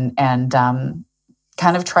you, and kind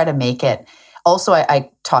of try to make it. Also,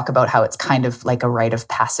 I talk about how it's kind of like a rite of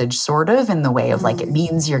passage, sort of in the way of like, it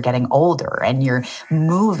means you're getting older and you're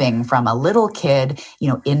moving from a little kid,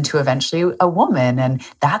 into eventually a woman. And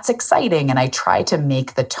that's exciting. And I try to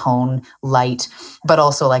make the tone light, but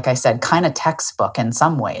also, like I said, kind of textbook in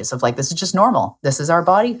some ways of like, this is just normal. This is our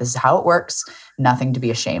body. This is how it works. Nothing to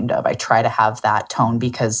be ashamed of. I try to have that tone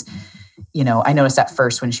because I noticed at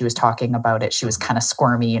first when she was talking about it, she was kind of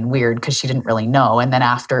squirmy and weird because she didn't really know. And then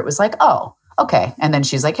after it was like, oh, okay. And then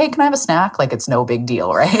she's like, hey, can I have a snack? Like, it's no big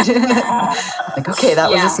deal, right? Like, okay,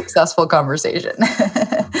 that was a successful conversation.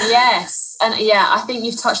 Yes. And I think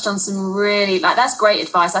you've touched on some really, that's great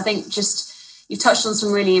advice. I think you've touched on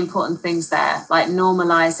some really important things there, like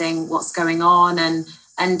normalizing what's going on. And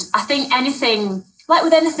I think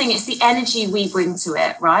with anything, it's the energy we bring to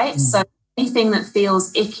it, right? So anything that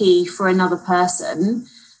feels icky for another person,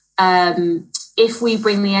 if we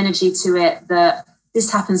bring the energy to it that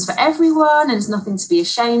this happens for everyone and there's nothing to be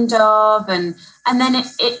ashamed of, and then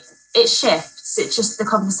it shifts. It just, the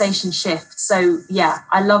conversation shifts. So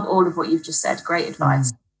I love all of what you've just said. Great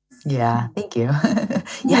advice. Yeah, thank you.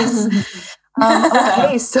 Yes.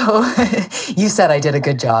 Okay, so you said I did a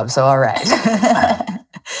good job. So all right.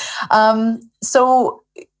 So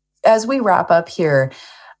as we wrap up here,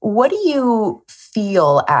 what do you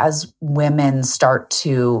feel as women start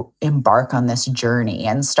to embark on this journey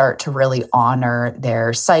and start to really honor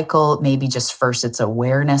their cycle? Maybe just first it's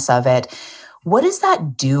awareness of it. What does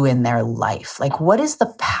that do in their life? Like, what is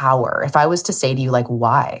the power? If I was to say to you, like,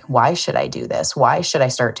 why should I do this? Why should I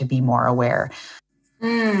start to be more aware?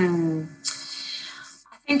 I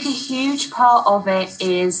think a huge part of it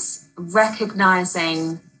is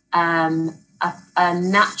recognizing a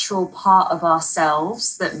natural part of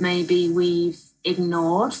ourselves that maybe we've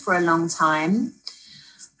ignored for a long time.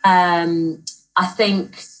 I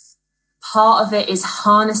think part of it is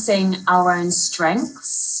harnessing our own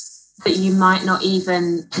strengths that you might not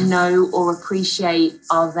even know or appreciate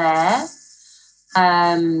are there.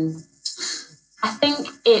 I think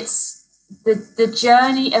it's the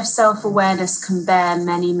journey of self-awareness can bear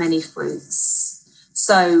many, many fruits.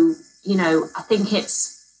 So, I think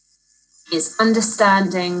it's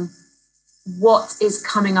understanding what is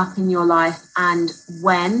coming up in your life and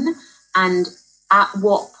when, and at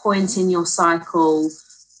what point in your cycle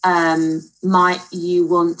might you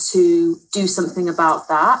want to do something about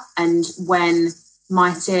that, and when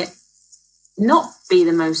might it not be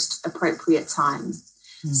the most appropriate time.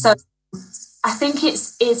 So I think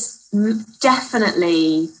it's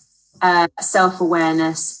definitely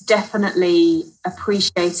self-awareness, definitely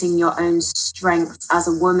appreciating your own strengths as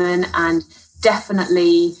a woman, and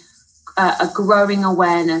definitely a growing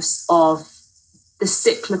awareness of the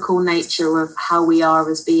cyclical nature of how we are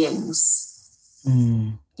as beings.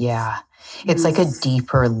 Yeah. It's like a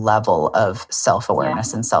deeper level of Yeah.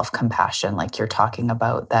 self-awareness and self-compassion, like you're talking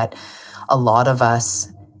about, that a lot of us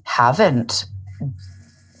haven't,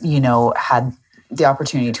 had the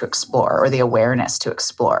opportunity to explore or the awareness to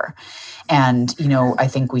explore. And, I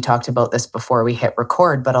think we talked about this before we hit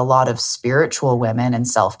record, but a lot of spiritual women and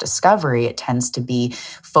self-discovery, it tends to be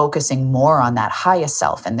focusing more on that highest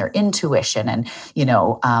self and their intuition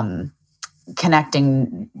and,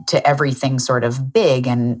 connecting to everything sort of big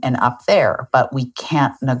and up there. But we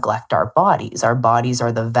can't neglect our bodies. Our bodies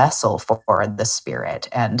are the vessel for the spirit,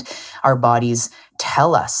 and our bodies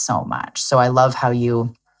tell us so much. So I love how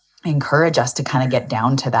you encourage us to kind of get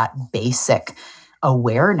down to that basic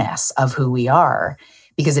awareness of who we are,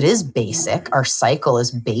 because it is basic. Our cycle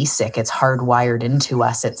is basic. It's hardwired into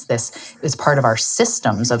us. It's part of our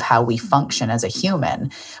systems of how we function as a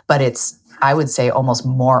human, but it's, I would say, almost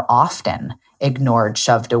more often ignored,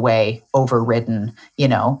 shoved away, overridden,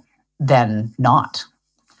 than not.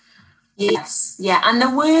 Yes. Yeah. And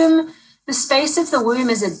the space of the womb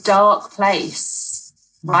is a dark place,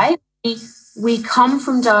 right? We come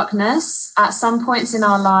from darkness at some points in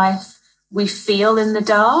our life. We feel in the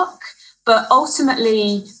dark, but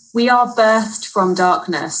ultimately we are birthed from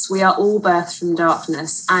darkness. We are all birthed from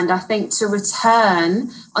darkness. And I think to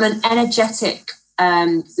return on an energetic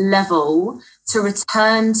level, to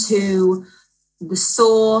return to the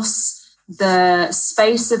source, the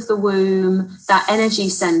space of the womb, that energy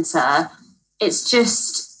center,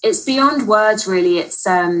 it's beyond words, really.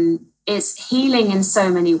 It's healing in so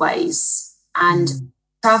many ways. And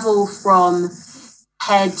travel from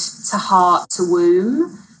head to heart to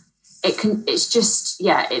womb,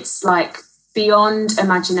 it's like beyond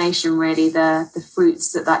imagination, really, the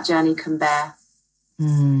fruits that journey can bear.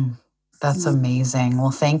 That's amazing.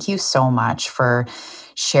 Well, thank you so much for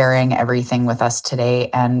sharing everything with us today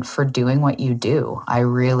and for doing what you do. I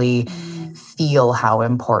really feel how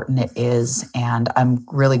important it is. And I'm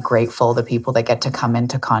really grateful the people that get to come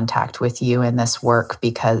into contact with you in this work,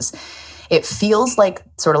 because it feels like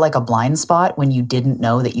sort of like a blind spot when you didn't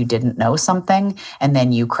know that you didn't know something, and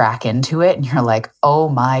then you crack into it and you're like, oh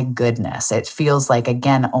my goodness. It feels like,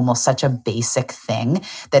 again, almost such a basic thing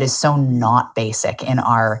that is so not basic in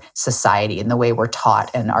our society and the way we're taught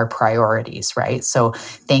and our priorities, right? So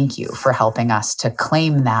thank you for helping us to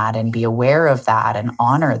claim that and be aware of that and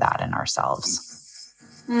honor that in ourselves.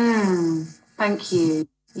 Thank you.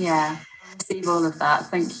 Yeah. Receive all of that.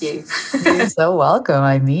 Thank you. You're so welcome.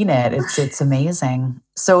 I mean it. It's amazing.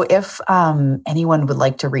 So if anyone would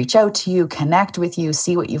like to reach out to you, connect with you,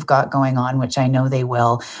 see what you've got going on, which I know they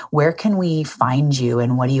will, where can we find you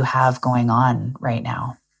and what do you have going on right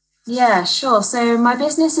now? Yeah, sure. So my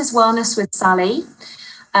business is Wellness with Sally.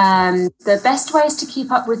 The best ways to keep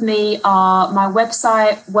up with me are my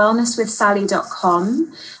website,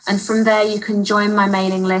 wellnesswithsally.com. And from there, you can join my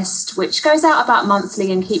mailing list, which goes out about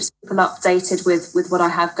monthly and keeps people updated with what I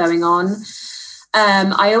have going on.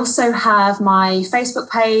 I also have my Facebook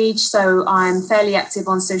page, so I'm fairly active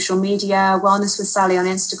on social media, Wellness with Sally on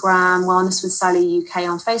Instagram, Wellness with Sally UK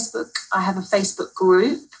on Facebook. I have a Facebook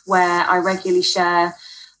group where I regularly share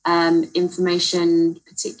information,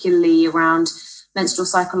 particularly around menstrual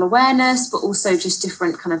cycle awareness, but also just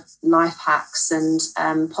different kind of life hacks and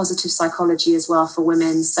positive psychology as well for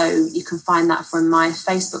women. So you can find that from my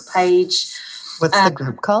Facebook page. What's the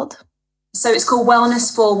group called? So it's called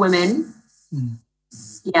Wellness for Women.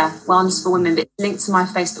 Yeah, Wellness for Women. But it's linked to my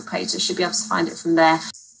Facebook page. So you should be able to find it from there.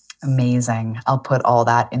 Amazing. I'll put all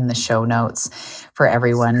that in the show notes for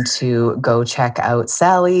everyone to go check out.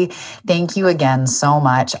 Sally, thank you again so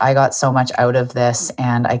much. I got so much out of this,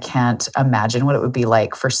 and I can't imagine what it would be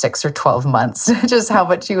like for 6 or 12 months, just how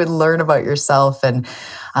much you would learn about yourself. And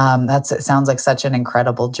it sounds like such an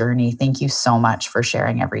incredible journey. Thank you so much for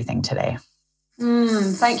sharing everything today.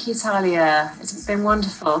 Thank you, Talia. It's been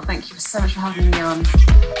wonderful. Thank you so much for having me on.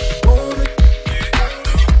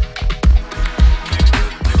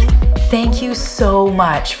 Thank you so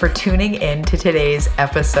much for tuning in to today's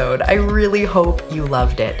episode. I really hope you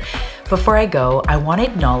loved it. Before I go, I want to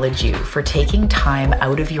acknowledge you for taking time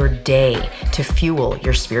out of your day to fuel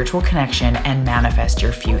your spiritual connection and manifest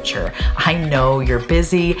your future. I know you're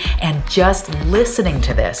busy, and just listening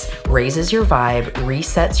to this raises your vibe,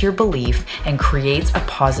 resets your belief, and creates a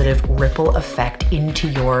positive ripple effect into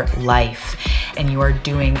your life. And you are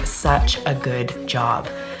doing such a good job.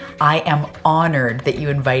 I am honored that you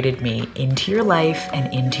invited me into your life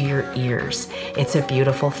and into your ears. It's a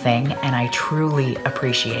beautiful thing, and I truly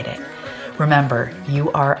appreciate it. Remember,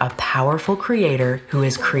 you are a powerful creator who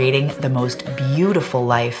is creating the most beautiful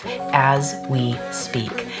life as we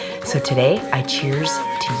speak. So today, I cheers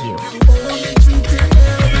to you.